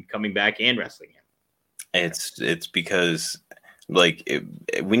going and coming back and wrestling him. It's because like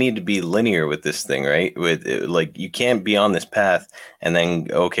we need to be linear with this thing, right? With like you can't be on this path and then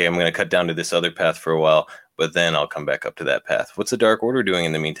okay, I'm going to cut down to this other path for a while, but then I'll come back up to that path. What's the Dark Order doing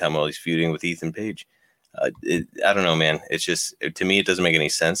in the meantime while he's feuding with Ethan Page? I don't know, man. It's just to me, it doesn't make any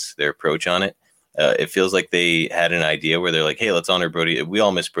sense. Their approach on it. It feels like they had an idea where they're like, "Hey, let's honor Brody. We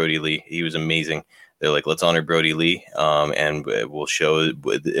all miss Brody Lee. He was amazing." They're like, "Let's honor Brody Lee, and we'll show.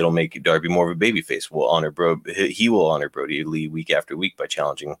 It'll make Darby more of a babyface. We'll honor He will honor Brody Lee week after week by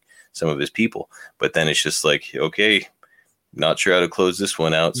challenging some of his people." But then it's just like, okay, not sure how to close this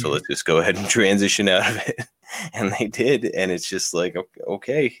one out, so let's just go ahead and transition out of it. And they did, and it's just like,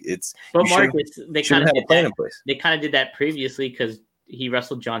 okay, it's. But Marcus, they kind of did that. They kind of did that previously because he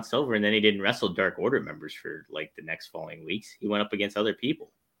wrestled John Silver, and then he didn't wrestle Dark Order members for like the next following weeks. He went up against other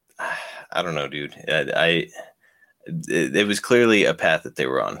people. I don't know, dude. It was clearly a path that they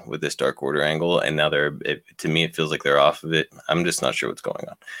were on with this Dark Order angle, and now to me, it feels like they're off of it. I'm just not sure what's going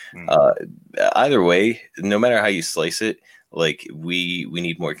on. Either way, no matter how you slice it, like we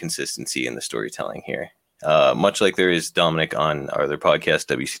need more consistency in the storytelling here. Much like there is Dominic on our other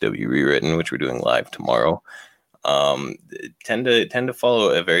podcast, WCW Rewritten, which we're doing live tomorrow, tend to follow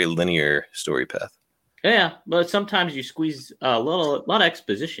a very linear story path. Yeah, but sometimes you squeeze a lot of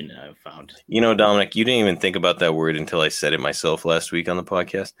exposition, I've found. Dominic, you didn't even think about that word until I said it myself last week on the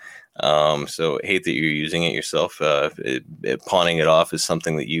podcast. So I hate that you're using it yourself, pawning it off as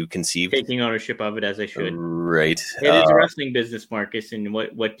something that you conceived. Taking ownership of it as I should. Right. It is a wrestling business, Marcus, and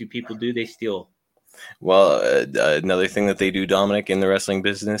what do people do? They steal. Well, another thing that they do, Dominic, in the wrestling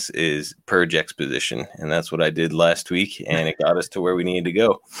business is purge exposition, and that's what I did last week, and it got us to where we needed to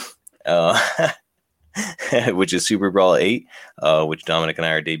go, which is Super Brawl 8, which Dominic and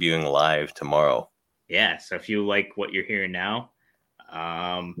I are debuting live tomorrow. Yeah, so if you like what you're hearing now,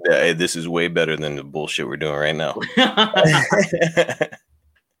 this is way better than the bullshit we're doing right now.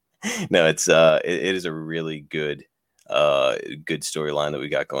 No, it is a really good storyline that we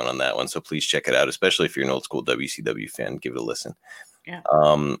got going on that one. So please check it out, especially if you're an old school WCW fan. Give it a listen. Yeah.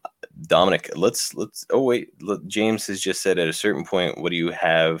 Dominic, let's. Oh wait, look, James has just said at a certain point, what do you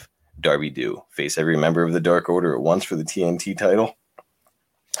have Darby do? Face every member of the Dark Order at once for the TNT title?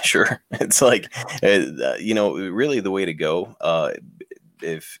 Sure, it's like really the way to go.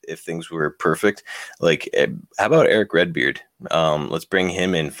 If things were perfect, like how about Eric Redbeard? Let's bring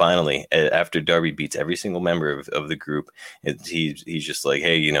him in finally after Darby beats every single member of the group. He's just like,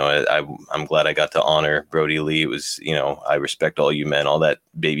 hey, I'm glad I got to honor Brody Lee. It was, I respect all you men, all that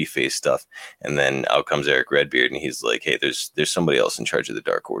babyface stuff. And then out comes Eric Redbeard, and he's like, hey, there's somebody else in charge of the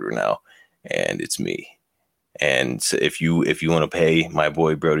Dark Order now, and it's me. And so if you want to pay my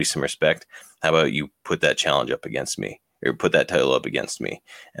boy Brody some respect, how about you put that challenge up against me? Or put that title up against me,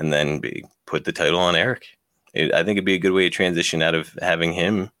 and then put the title on Eric. I think it'd be a good way to transition out of having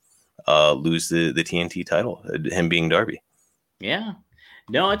him lose the TNT title, him being Darby. Yeah,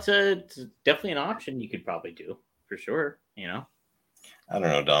 no, it's definitely an option you could probably do for sure. I don't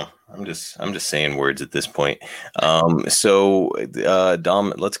know, Dom. I'm just saying words at this point. So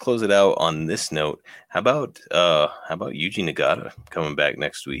Dom, let's close it out on this note. How about Yuji Nagata coming back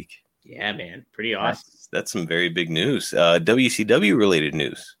next week? Yeah, man, pretty awesome. That's some very big news. WCW related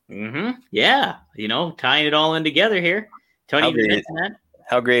news. Mm-hmm. Yeah, tying it all in together here. Tony,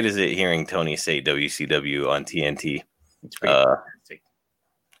 how great is it hearing Tony say WCW on TNT? It's pretty fantastic.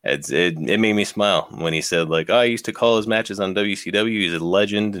 It made me smile when he said, like, I used to call his matches on WCW. He's a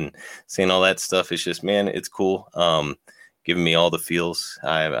legend, and saying all that stuff. It's just, man, it's cool. Giving me all the feels.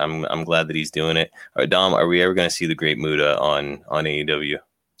 I'm glad that he's doing it. Dom, are we ever going to see the Great Muta on AEW?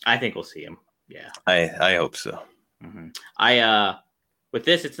 I think we'll see him. Yeah, I hope so. Mm-hmm. With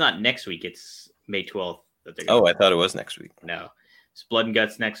this, it's not next week. It's May 12th. I thought it was next week. No, it's Blood and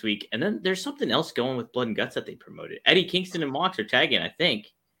Guts next week, and then there's something else going with Blood and Guts that they promoted. Eddie Kingston and Mox are tagging, I think.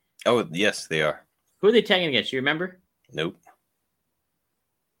 Oh yes, they are. Who are they tagging against? You remember? Nope.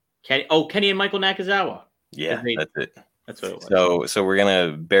 Kenny and Michael Nakazawa. Yeah, that's it. That's what it was. So we're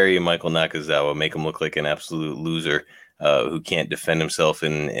gonna bury Michael Nakazawa, make him look like an absolute loser. Who can't defend himself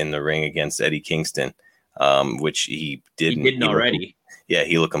in the ring against Eddie Kingston, which he didn't. He didn't already.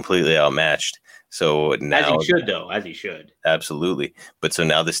 He looked completely outmatched. So now, as he should. Absolutely. But so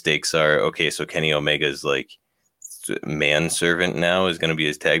now the stakes are, okay, so Kenny Omega's like manservant now is going to be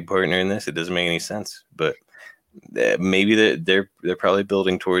his tag partner in this. It doesn't make any sense, but maybe they're probably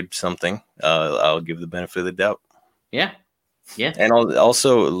building towards something. I'll give the benefit of the doubt. Yeah. Yeah. And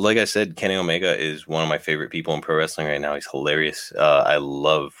also, like I said, Kenny Omega is one of my favorite people in pro wrestling right now. He's hilarious. I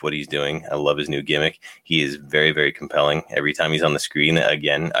love what he's doing. I love his new gimmick. He is very, very compelling. Every time he's on the screen,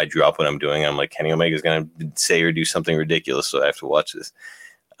 again, I drop what I'm doing. I'm like, Kenny Omega is going to say or do something ridiculous, so I have to watch this.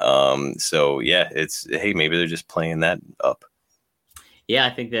 So, yeah, hey, maybe they're just playing that up. Yeah, I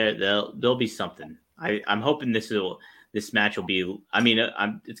think there'll be something. I'm hoping this match will be,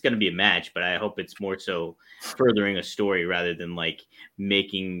 it's going to be a match, but I hope it's more so furthering a story rather than like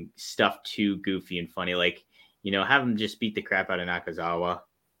making stuff too goofy and funny. Like, have him just beat the crap out of Nakazawa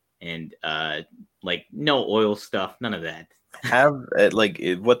and like no oil stuff, none of that.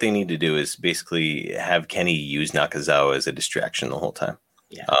 What they need to do is basically have Kenny use Nakazawa as a distraction the whole time.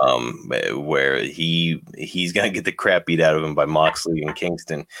 Yeah. Where he's gonna get the crap beat out of him by Moxley and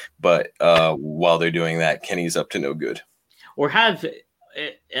Kingston, but while they're doing that, Kenny's up to no good. Or have,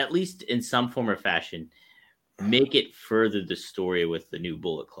 at least in some form or fashion, make it further the story with the new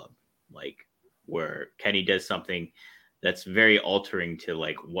Bullet Club, like where Kenny does something that's very altering to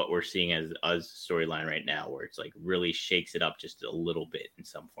like what we're seeing as storyline right now, where it's like really shakes it up just a little bit in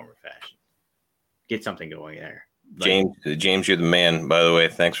some form or fashion. Get something going there. James, you're the man. By the way,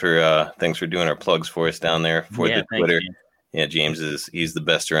 thanks for doing our plugs for us down there for the Twitter. Thanks, yeah, James he's the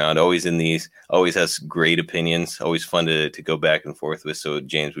best around. Always in these. Always has great opinions. Always fun to go back and forth with. So,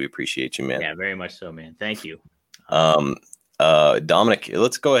 James, we appreciate you, man. Yeah, very much so, man. Thank you. Dominic,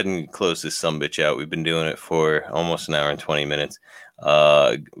 let's go ahead and close this sumbitch out. We've been doing it for almost an hour and 20 minutes.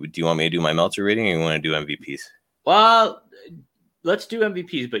 Do you want me to do my Meltzer rating, or you want to do MVPs? Well, let's do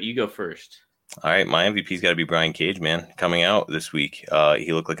MVPs, but you go first. All right, my MVP's got to be Brian Cage, man. Coming out this week,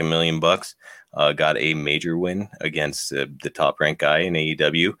 he looked like $1 million. Got a major win against the top ranked guy in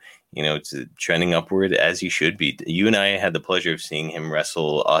AEW. it's trending upward as he should be. You and I had the pleasure of seeing him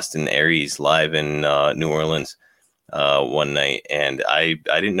wrestle Austin Aries live in New Orleans one night, and I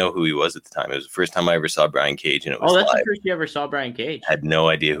didn't know who he was at the time. It was the first time I ever saw Brian Cage, and it was that's live. the first you ever saw Brian Cage. I had no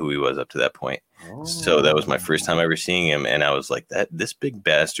idea who he was up to that point. So that was my first time ever seeing him, and I was like, this big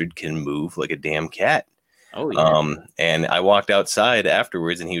bastard can move like a damn cat. Oh yeah. And I walked outside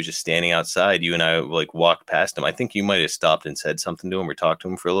afterwards, and he was just standing outside. You and I like walked past him. I think you might have stopped and said something to him or talked to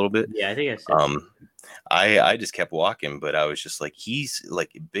him for a little bit. Yeah, I think I said. I just kept walking, but I was just like, he's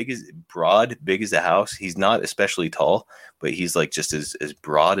like big as a house. He's not especially tall, but he's like just as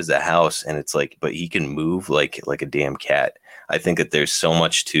broad as a house. And it's like, but he can move like a damn cat. I think that there's so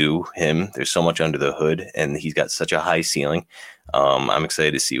much to him. There's so much under the hood, and he's got such a high ceiling. I'm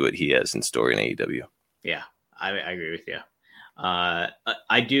excited to see what he has in store in AEW. Yeah, I agree with you.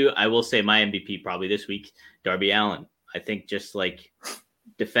 I will say my MVP probably this week, Darby Allin. I think just like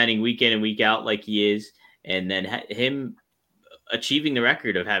defending week in and week out like he is, and then him achieving the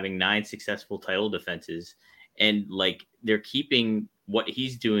record of having 9 successful title defenses, and like they're keeping what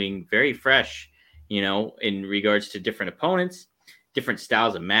he's doing very fresh, in regards to different opponents, different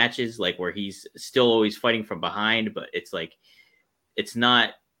styles of matches, like where he's still always fighting from behind, but it's like, it's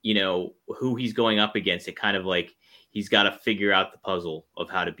not, who he's going up against. It kind of like he's got to figure out the puzzle of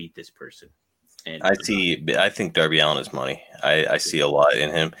how to beat this person. And I think Darby Allin is money. I see a lot in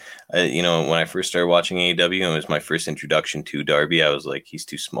him. When I first started watching AEW, and it was my first introduction to Darby, I was like, he's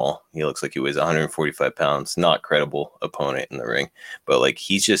too small. He looks like he weighs 145 pounds. Not credible opponent in the ring. But like,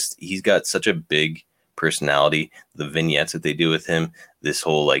 he's got such a big personality. The vignettes that they do with him, this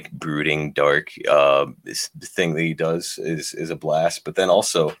whole like brooding, dark this thing that he does is a blast. But then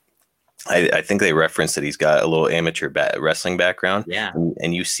also, I think they referenced that he's got a little amateur wrestling background. Yeah.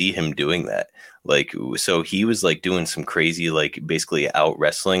 And you see him doing that. Like, so he was like doing some crazy, like basically out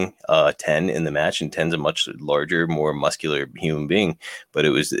wrestling 10 in the match, and 10's a much larger, more muscular human being. But it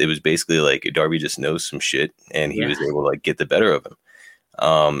was basically like Darby just knows some shit, and he was able to like get the better of him.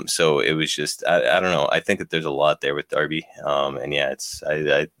 So it was just, I don't know. I think that there's a lot there with Darby. And yeah,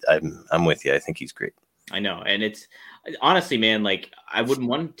 I'm with you. I think he's great. I know. And it's honestly, man, like I wouldn't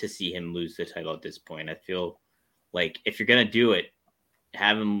want to see him lose the title at this point. I feel like if you're going to do it,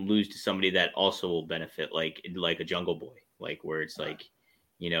 have him lose to somebody that also will benefit, like a Jungle Boy, like where it's like,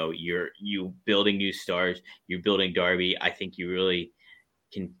 you building new stars, you're building Darby. I think you really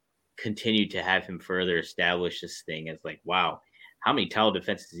can continue to have him further establish this thing as like, wow, how many title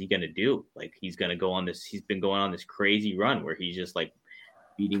defenses is he going to do? Like he's been going on this crazy run where he's just like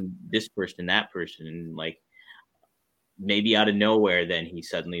beating this person, that person. And like, maybe out of nowhere, then he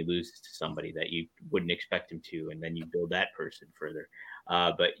suddenly loses to somebody that you wouldn't expect him to. And then you build that person further.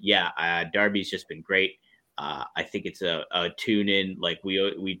 But yeah, Darby's just been great. I think it's a tune in. Like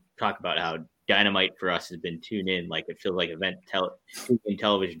we talk about how Dynamite for us has been tuned in. Like it feels like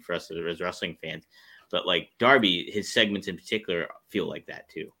television for us as wrestling fans. But like Darby, his segments in particular feel like that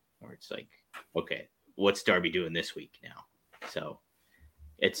too, where it's like, okay, what's Darby doing this week now? So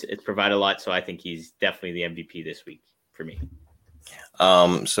it's provided a lot. So I think he's definitely the MVP this week for me.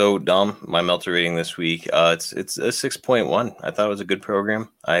 So Dom, my Meltzer rating this week, it's a 6.1. I thought it was a good program.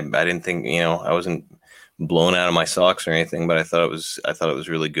 I didn't think, I wasn't blown out of my socks or anything, but I thought it was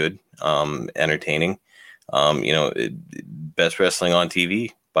really good. Entertaining. Best wrestling on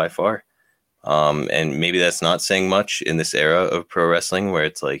TV by far. And maybe that's not saying much in this era of pro wrestling where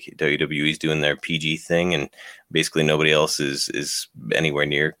it's like WWE's doing their PG thing and basically nobody else is anywhere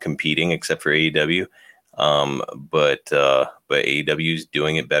near competing except for AEW. But AEW is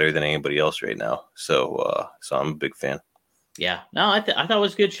doing it better than anybody else right now. So I'm a big fan. Yeah, no, I thought it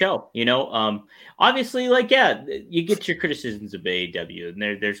was a good show. Obviously, like, yeah, you get your criticisms of AEW, and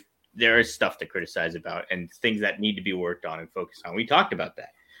there is stuff to criticize about and things that need to be worked on and focused on. We talked about that,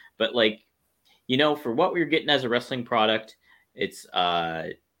 but like, for what we're getting as a wrestling product, it's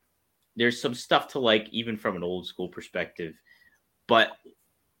there's some stuff to like, even from an old school perspective, but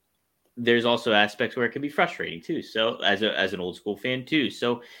there's also aspects where it can be frustrating too. So as an old school fan too.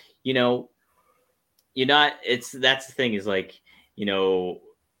 So, that's the thing is like, you're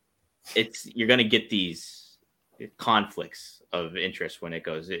going to get these conflicts of interest when it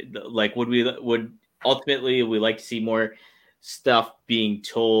goes like, would ultimately we like to see more stuff being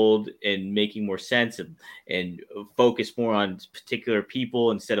told and making more sense and focus more on particular people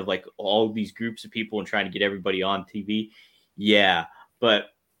instead of like all these groups of people and trying to get everybody on TV. Yeah. But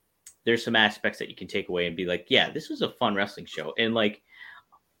there's some aspects that you can take away and be like, yeah, this was a fun wrestling show. And like,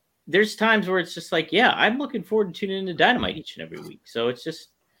 there's times where it's just like, yeah, I'm looking forward to tuning into Dynamite each and every week. So it's just,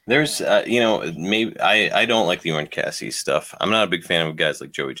 There's, maybe I don't like the Orange Cassidy stuff. I'm not a big fan of guys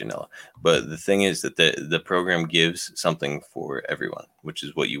like Joey Janela, but the thing is that the program gives something for everyone, which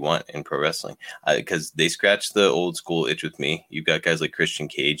is what you want in pro wrestling. Because they scratch the old school itch with me. You've got guys like Christian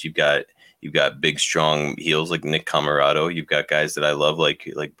Cage. You've got big strong heels like Nick Camarado. You've got guys that I love like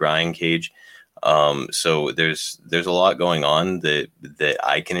Brian Cage. So there's a lot going on that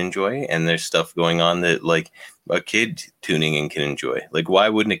I can enjoy, and there's stuff going on that like a kid tuning in can enjoy. Like, why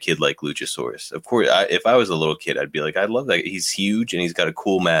wouldn't a kid like Luchasaurus? Of course, if I was a little kid, I'd be like, I love that. He's huge and he's got a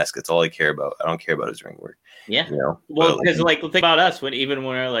cool mask. That's all I care about. I don't care about his ring work. Yeah. Well, because like think about us when we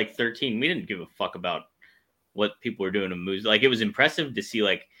were like 13, we didn't give a fuck about what people were doing in moves. Like, it was impressive to see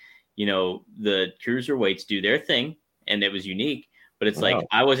like, the cruiserweights do their thing, and it was unique. But it's like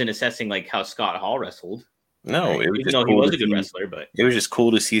I wasn't assessing like how Scott Hall wrestled. No, right? Even though he was a good wrestler, but it was just cool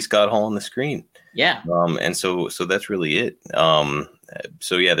to see Scott Hall on the screen. Yeah. And so that's really it.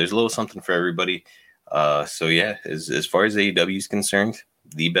 So yeah, there's a little something for everybody. So yeah, as far as AEW is concerned,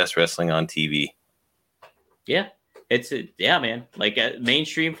 the best wrestling on TV. Yeah, man. Like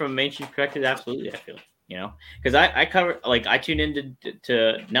mainstream from a mainstream perspective, absolutely. I feel because I cover like I tune into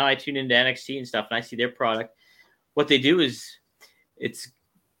NXT and stuff, and I see their product. What they do is it's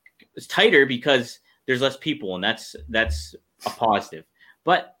tighter because there's less people, and that's a positive.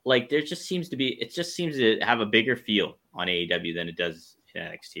 But like it just seems to have a bigger feel on AEW than it does in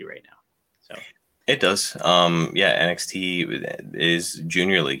NXT right now. So it does. NXT is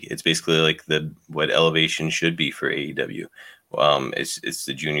Junior League. It's basically like what Elevation should be for AEW. It's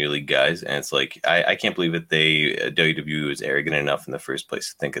the Junior League guys, and it's like I can't believe that WWE was arrogant enough in the first place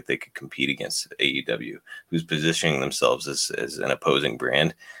to think that they could compete against AEW, who's positioning themselves as an opposing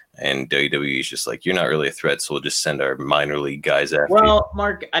brand. And WWE is just like, you're not really a threat, so we'll just send our minor league guys after you. Well,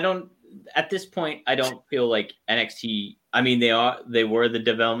 Mark, at this point, I don't feel like NXT. I mean, they were the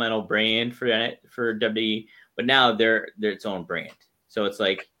developmental brand for WWE, but now they're its own brand. So it's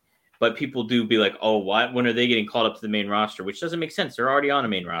like, but people do be like, oh, what? When are they getting called up to the main roster? Which doesn't make sense. They're already on a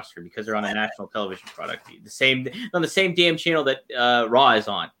main roster because they're on a national television product, on the same damn channel that Raw is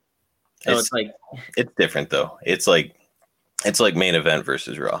on. So it's like, it's different though. It's like main event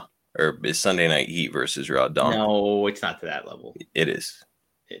versus Raw, or Sunday Night Heat versus Raw. No, it's not to that level. It is.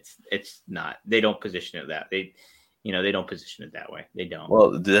 It's not. They don't position it that. They don't position it that way. They don't.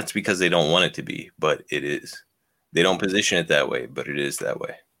 Well, that's because they don't want it to be, but it is. They don't position it that way, but it is that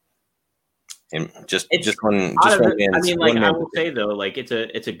way. And I will say though, like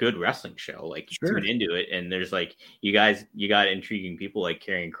it's a good wrestling show. Like you tune into it, and there's like you got intriguing people like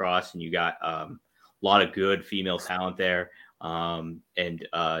Karrion Kross, and you got a lot of good female talent there.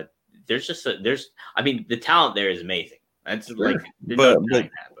 The talent there is amazing. That's like,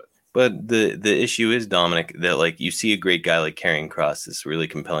 but the issue is, Dominic, that like you see a great guy like Karrion Kross, this really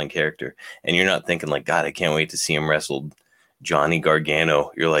compelling character, and you're not thinking like, God, I can't wait to see him wrestle Johnny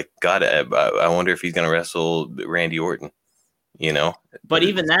Gargano. You're like, God, I wonder if he's going to wrestle Randy Orton, But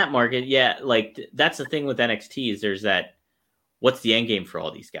even that market, yeah, like that's the thing with NXT is there's that, what's the end game for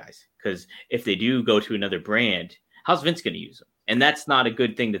all these guys? Because if they do go to another brand, how's Vince going to use them? And that's not a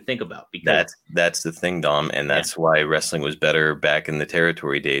good thing to think about, because that's the thing, Dom, and that's why wrestling was better back in the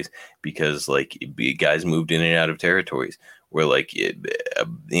territory days, because like guys moved in and out of territories where like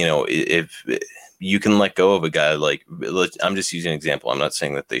if you can let go of a guy like, I'm just using an example, I'm not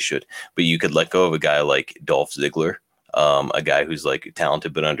saying that they should, but you could let go of a guy like Dolph Ziggler, a guy who's like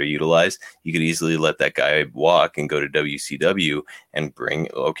talented but underutilized. You could easily let that guy walk and go to WCW and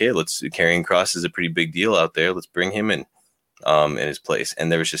Karrion Kross is a pretty big deal out there. Let's bring him in his place.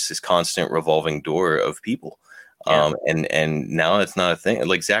 And there was just this constant revolving door of people. And now it's not a thing.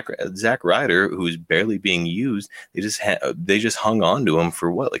 Like Zack Ryder, who's barely being used, they just hung on to him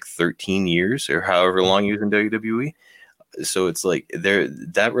for what, like 13 years or however long he was in WWE. So it's like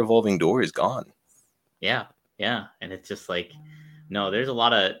that revolving door is gone. Yeah. Yeah. And it's just like, no, there's a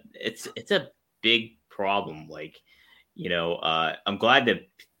lot of, it's a big problem. Like, I'm glad that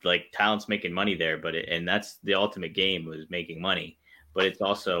like talent's making money there, and that's the ultimate game, was making money, but it's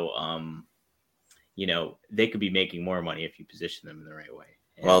also, they could be making more money if you position them in the right way.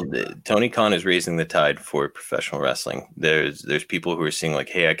 Well, Tony Khan is raising the tide for professional wrestling. There's people who are seeing like,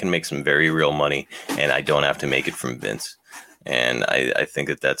 hey, I can make some very real money and I don't have to make it from Vince. And I think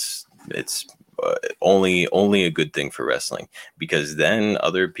it's only a good thing for wrestling, because then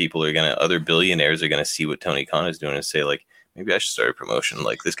other billionaires are going to see what Tony Khan is doing and say like, maybe I should start a promotion.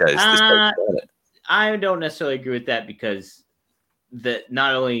 Like this guy's I don't necessarily agree with that, because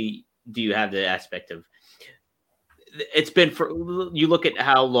not only do you have the aspect of, it's been you look at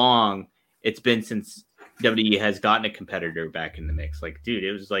how long it's been since WWE has gotten a competitor back in the mix. Like, dude,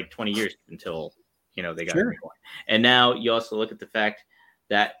 it was like 20 years until, they got a new one. And now you also look at the fact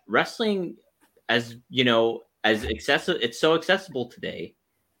that wrestling, as accessible, it's so accessible today.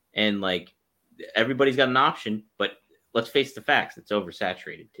 And like everybody's got an option, but let's face the facts. It's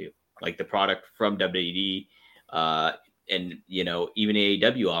oversaturated too. Like the product from WWE, and even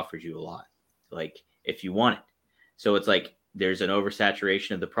AEW offers you a lot, like if you want it. So it's like there's an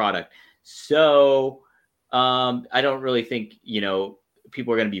oversaturation of the product. So I don't really think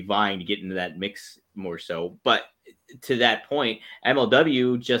people are going to be vying to get into that mix more so. But to that point,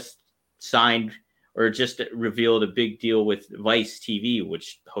 MLW just signed or just revealed a big deal with Vice TV,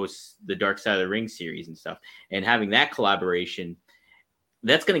 which hosts the Dark Side of the Ring series and stuff. And having that collaboration,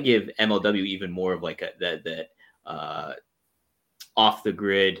 that's going to give MLW even more of like that off the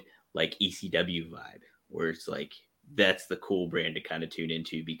grid, like ECW vibe, where it's like, that's the cool brand to kind of tune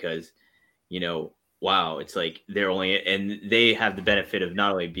into because, wow, it's like and they have the benefit of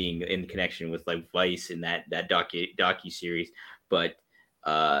not only being in connection with like Vice and that docu series, but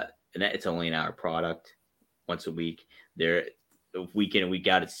and it's only an hour product once a week. They're week in and week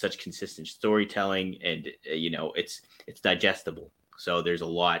out. It's such consistent storytelling, and it's digestible. So there's a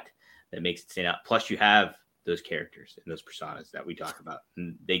lot that makes it stand out. Plus, you have those characters and those personas that we talk about,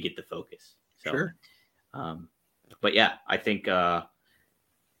 and they get the focus. So, sure. But yeah, I think.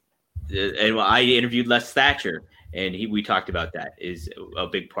 And I interviewed Les Thatcher, and we talked about that. Is a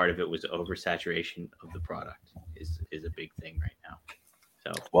big part of it was oversaturation of the product is a big thing right now.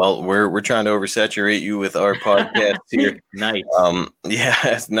 So, well, we're trying to oversaturate you with our podcast here. Nice.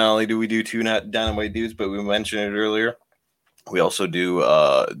 Yeah. Not only do we do two Dynamite Dudes, but we mentioned it earlier. We also do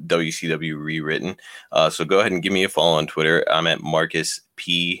WCW Rewritten. So go ahead and give me a follow on Twitter. I'm at Marcus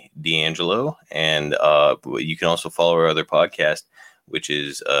P. D'Angelo, and you can also follow our other podcast, which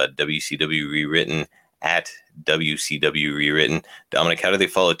is WCW Rewritten at WCW Rewritten. Dominic, how do they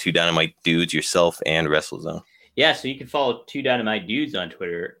follow Two Dynamite Dudes, yourself, and WrestleZone? Yeah, so you can follow Two Dynamite Dudes on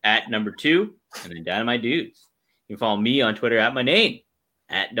Twitter at #2 and then Dynamite Dudes. You can follow me on Twitter at my name,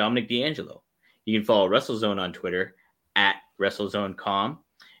 at Dominic D'Angelo. You can follow WrestleZone on Twitter at WrestleZone.com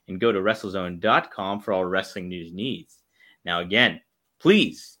and go to WrestleZone.com for all wrestling news needs. Now, again,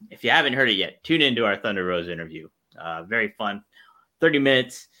 please, if you haven't heard it yet, tune into our Thunder Rose interview. Very fun. 30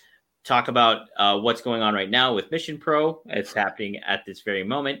 minutes, talk about what's going on right now with Mission Pro. It's happening at this very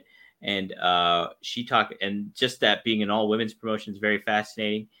moment. And she talked, and just that being an all women's promotion is very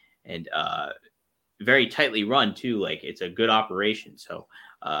fascinating and very tightly run too. Like it's a good operation. So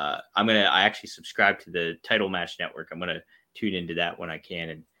I actually subscribe to the Title Match Network. I'm going to tune into that when I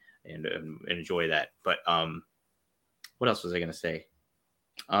can and enjoy that. But what else was I going to say?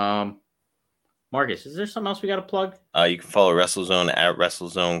 Marcus, is there something else we got to plug? You can follow WrestleZone at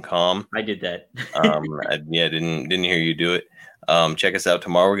WrestleZone.com. I did that. Didn't hear you do it. Check us out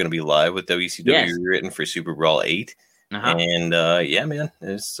tomorrow. We're going to be live with WCW Rewritten for Super Brawl 8. Uh-huh. And yeah, man,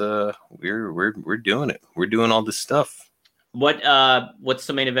 it's we're doing it. We're doing all this stuff. What's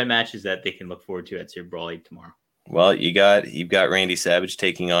the main event matches that they can look forward to at Super Brawl 8 tomorrow? Well, you've got Randy Savage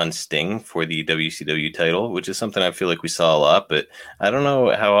taking on Sting for the WCW title, which is something I feel like we saw a lot, but I don't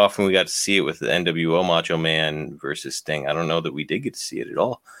know how often we got to see it with the NWO Macho Man versus Sting. I don't know that we did get to see it at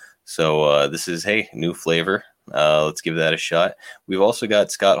all. So this is, new flavor. Let's give that a shot. We've also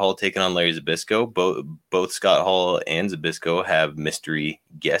got Scott Hall taking on Larry Zbyszko. Both Scott Hall and Zbyszko have mystery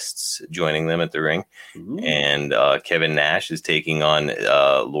guests joining them at the ring. Ooh. And Kevin Nash is taking on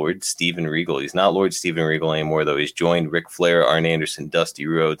Lord Steven Regal. He's not Lord Steven Regal anymore, though. He's joined Ric Flair, Arn Anderson, Dusty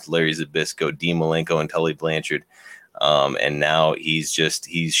Rhodes, Larry Zbyszko, Dean Malenko, and Tully Blanchard. And now he's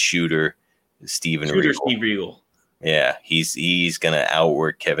Shooter Steven Regal. Steve Regal. Yeah, he's gonna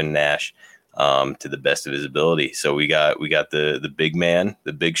outwork Kevin Nash to the best of his ability. So we got the big man,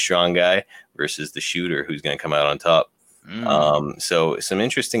 the big strong guy versus the Shooter, who's gonna come out on top. So some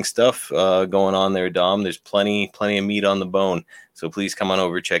interesting stuff going on there, Dom. There's plenty of meat on the bone. So please come on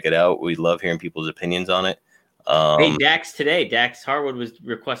over, check it out. We love hearing people's opinions on it. Hey, Dax Harwood was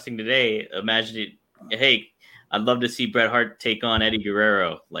requesting today. Imagine it. Hey, I'd love to see Bret Hart take on Eddie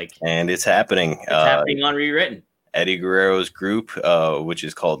Guerrero. And it's happening. It's happening on Rewritten. Eddie Guerrero's group, which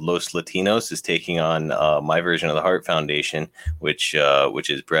is called Los Latinos, is taking on my version of the Hart Foundation, which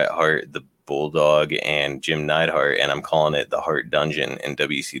is Bret Hart, the Bulldog, and Jim Neidhart, and I'm calling it the Hart Dungeon in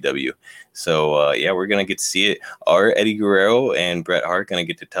WCW. So we're gonna get to see it. Are Eddie Guerrero and Bret Hart gonna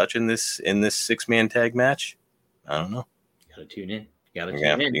get to touch in this 6-man tag match? I don't know. Gotta tune in. You're gonna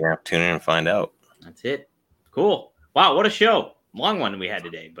have to tune in and find out. That's it. Cool. Wow, what a show. long one we had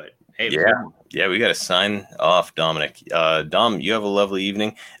today, but hey, yeah, we got to sign off, Dominic. Dom, you have a lovely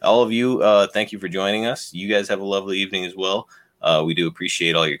evening. All of you, thank you for joining us. You guys have a lovely evening as well. We do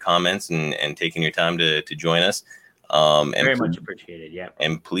appreciate all your comments and taking your time to join us. Very much appreciated. Yeah,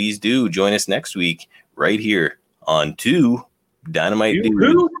 and please do join us next week right here on Two Dynamite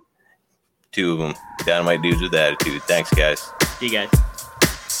Dudes. Two of them, Dynamite Dudes with Attitude. Thanks, guys. See you guys.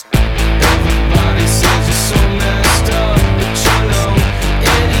 Everybody says you're so messed up.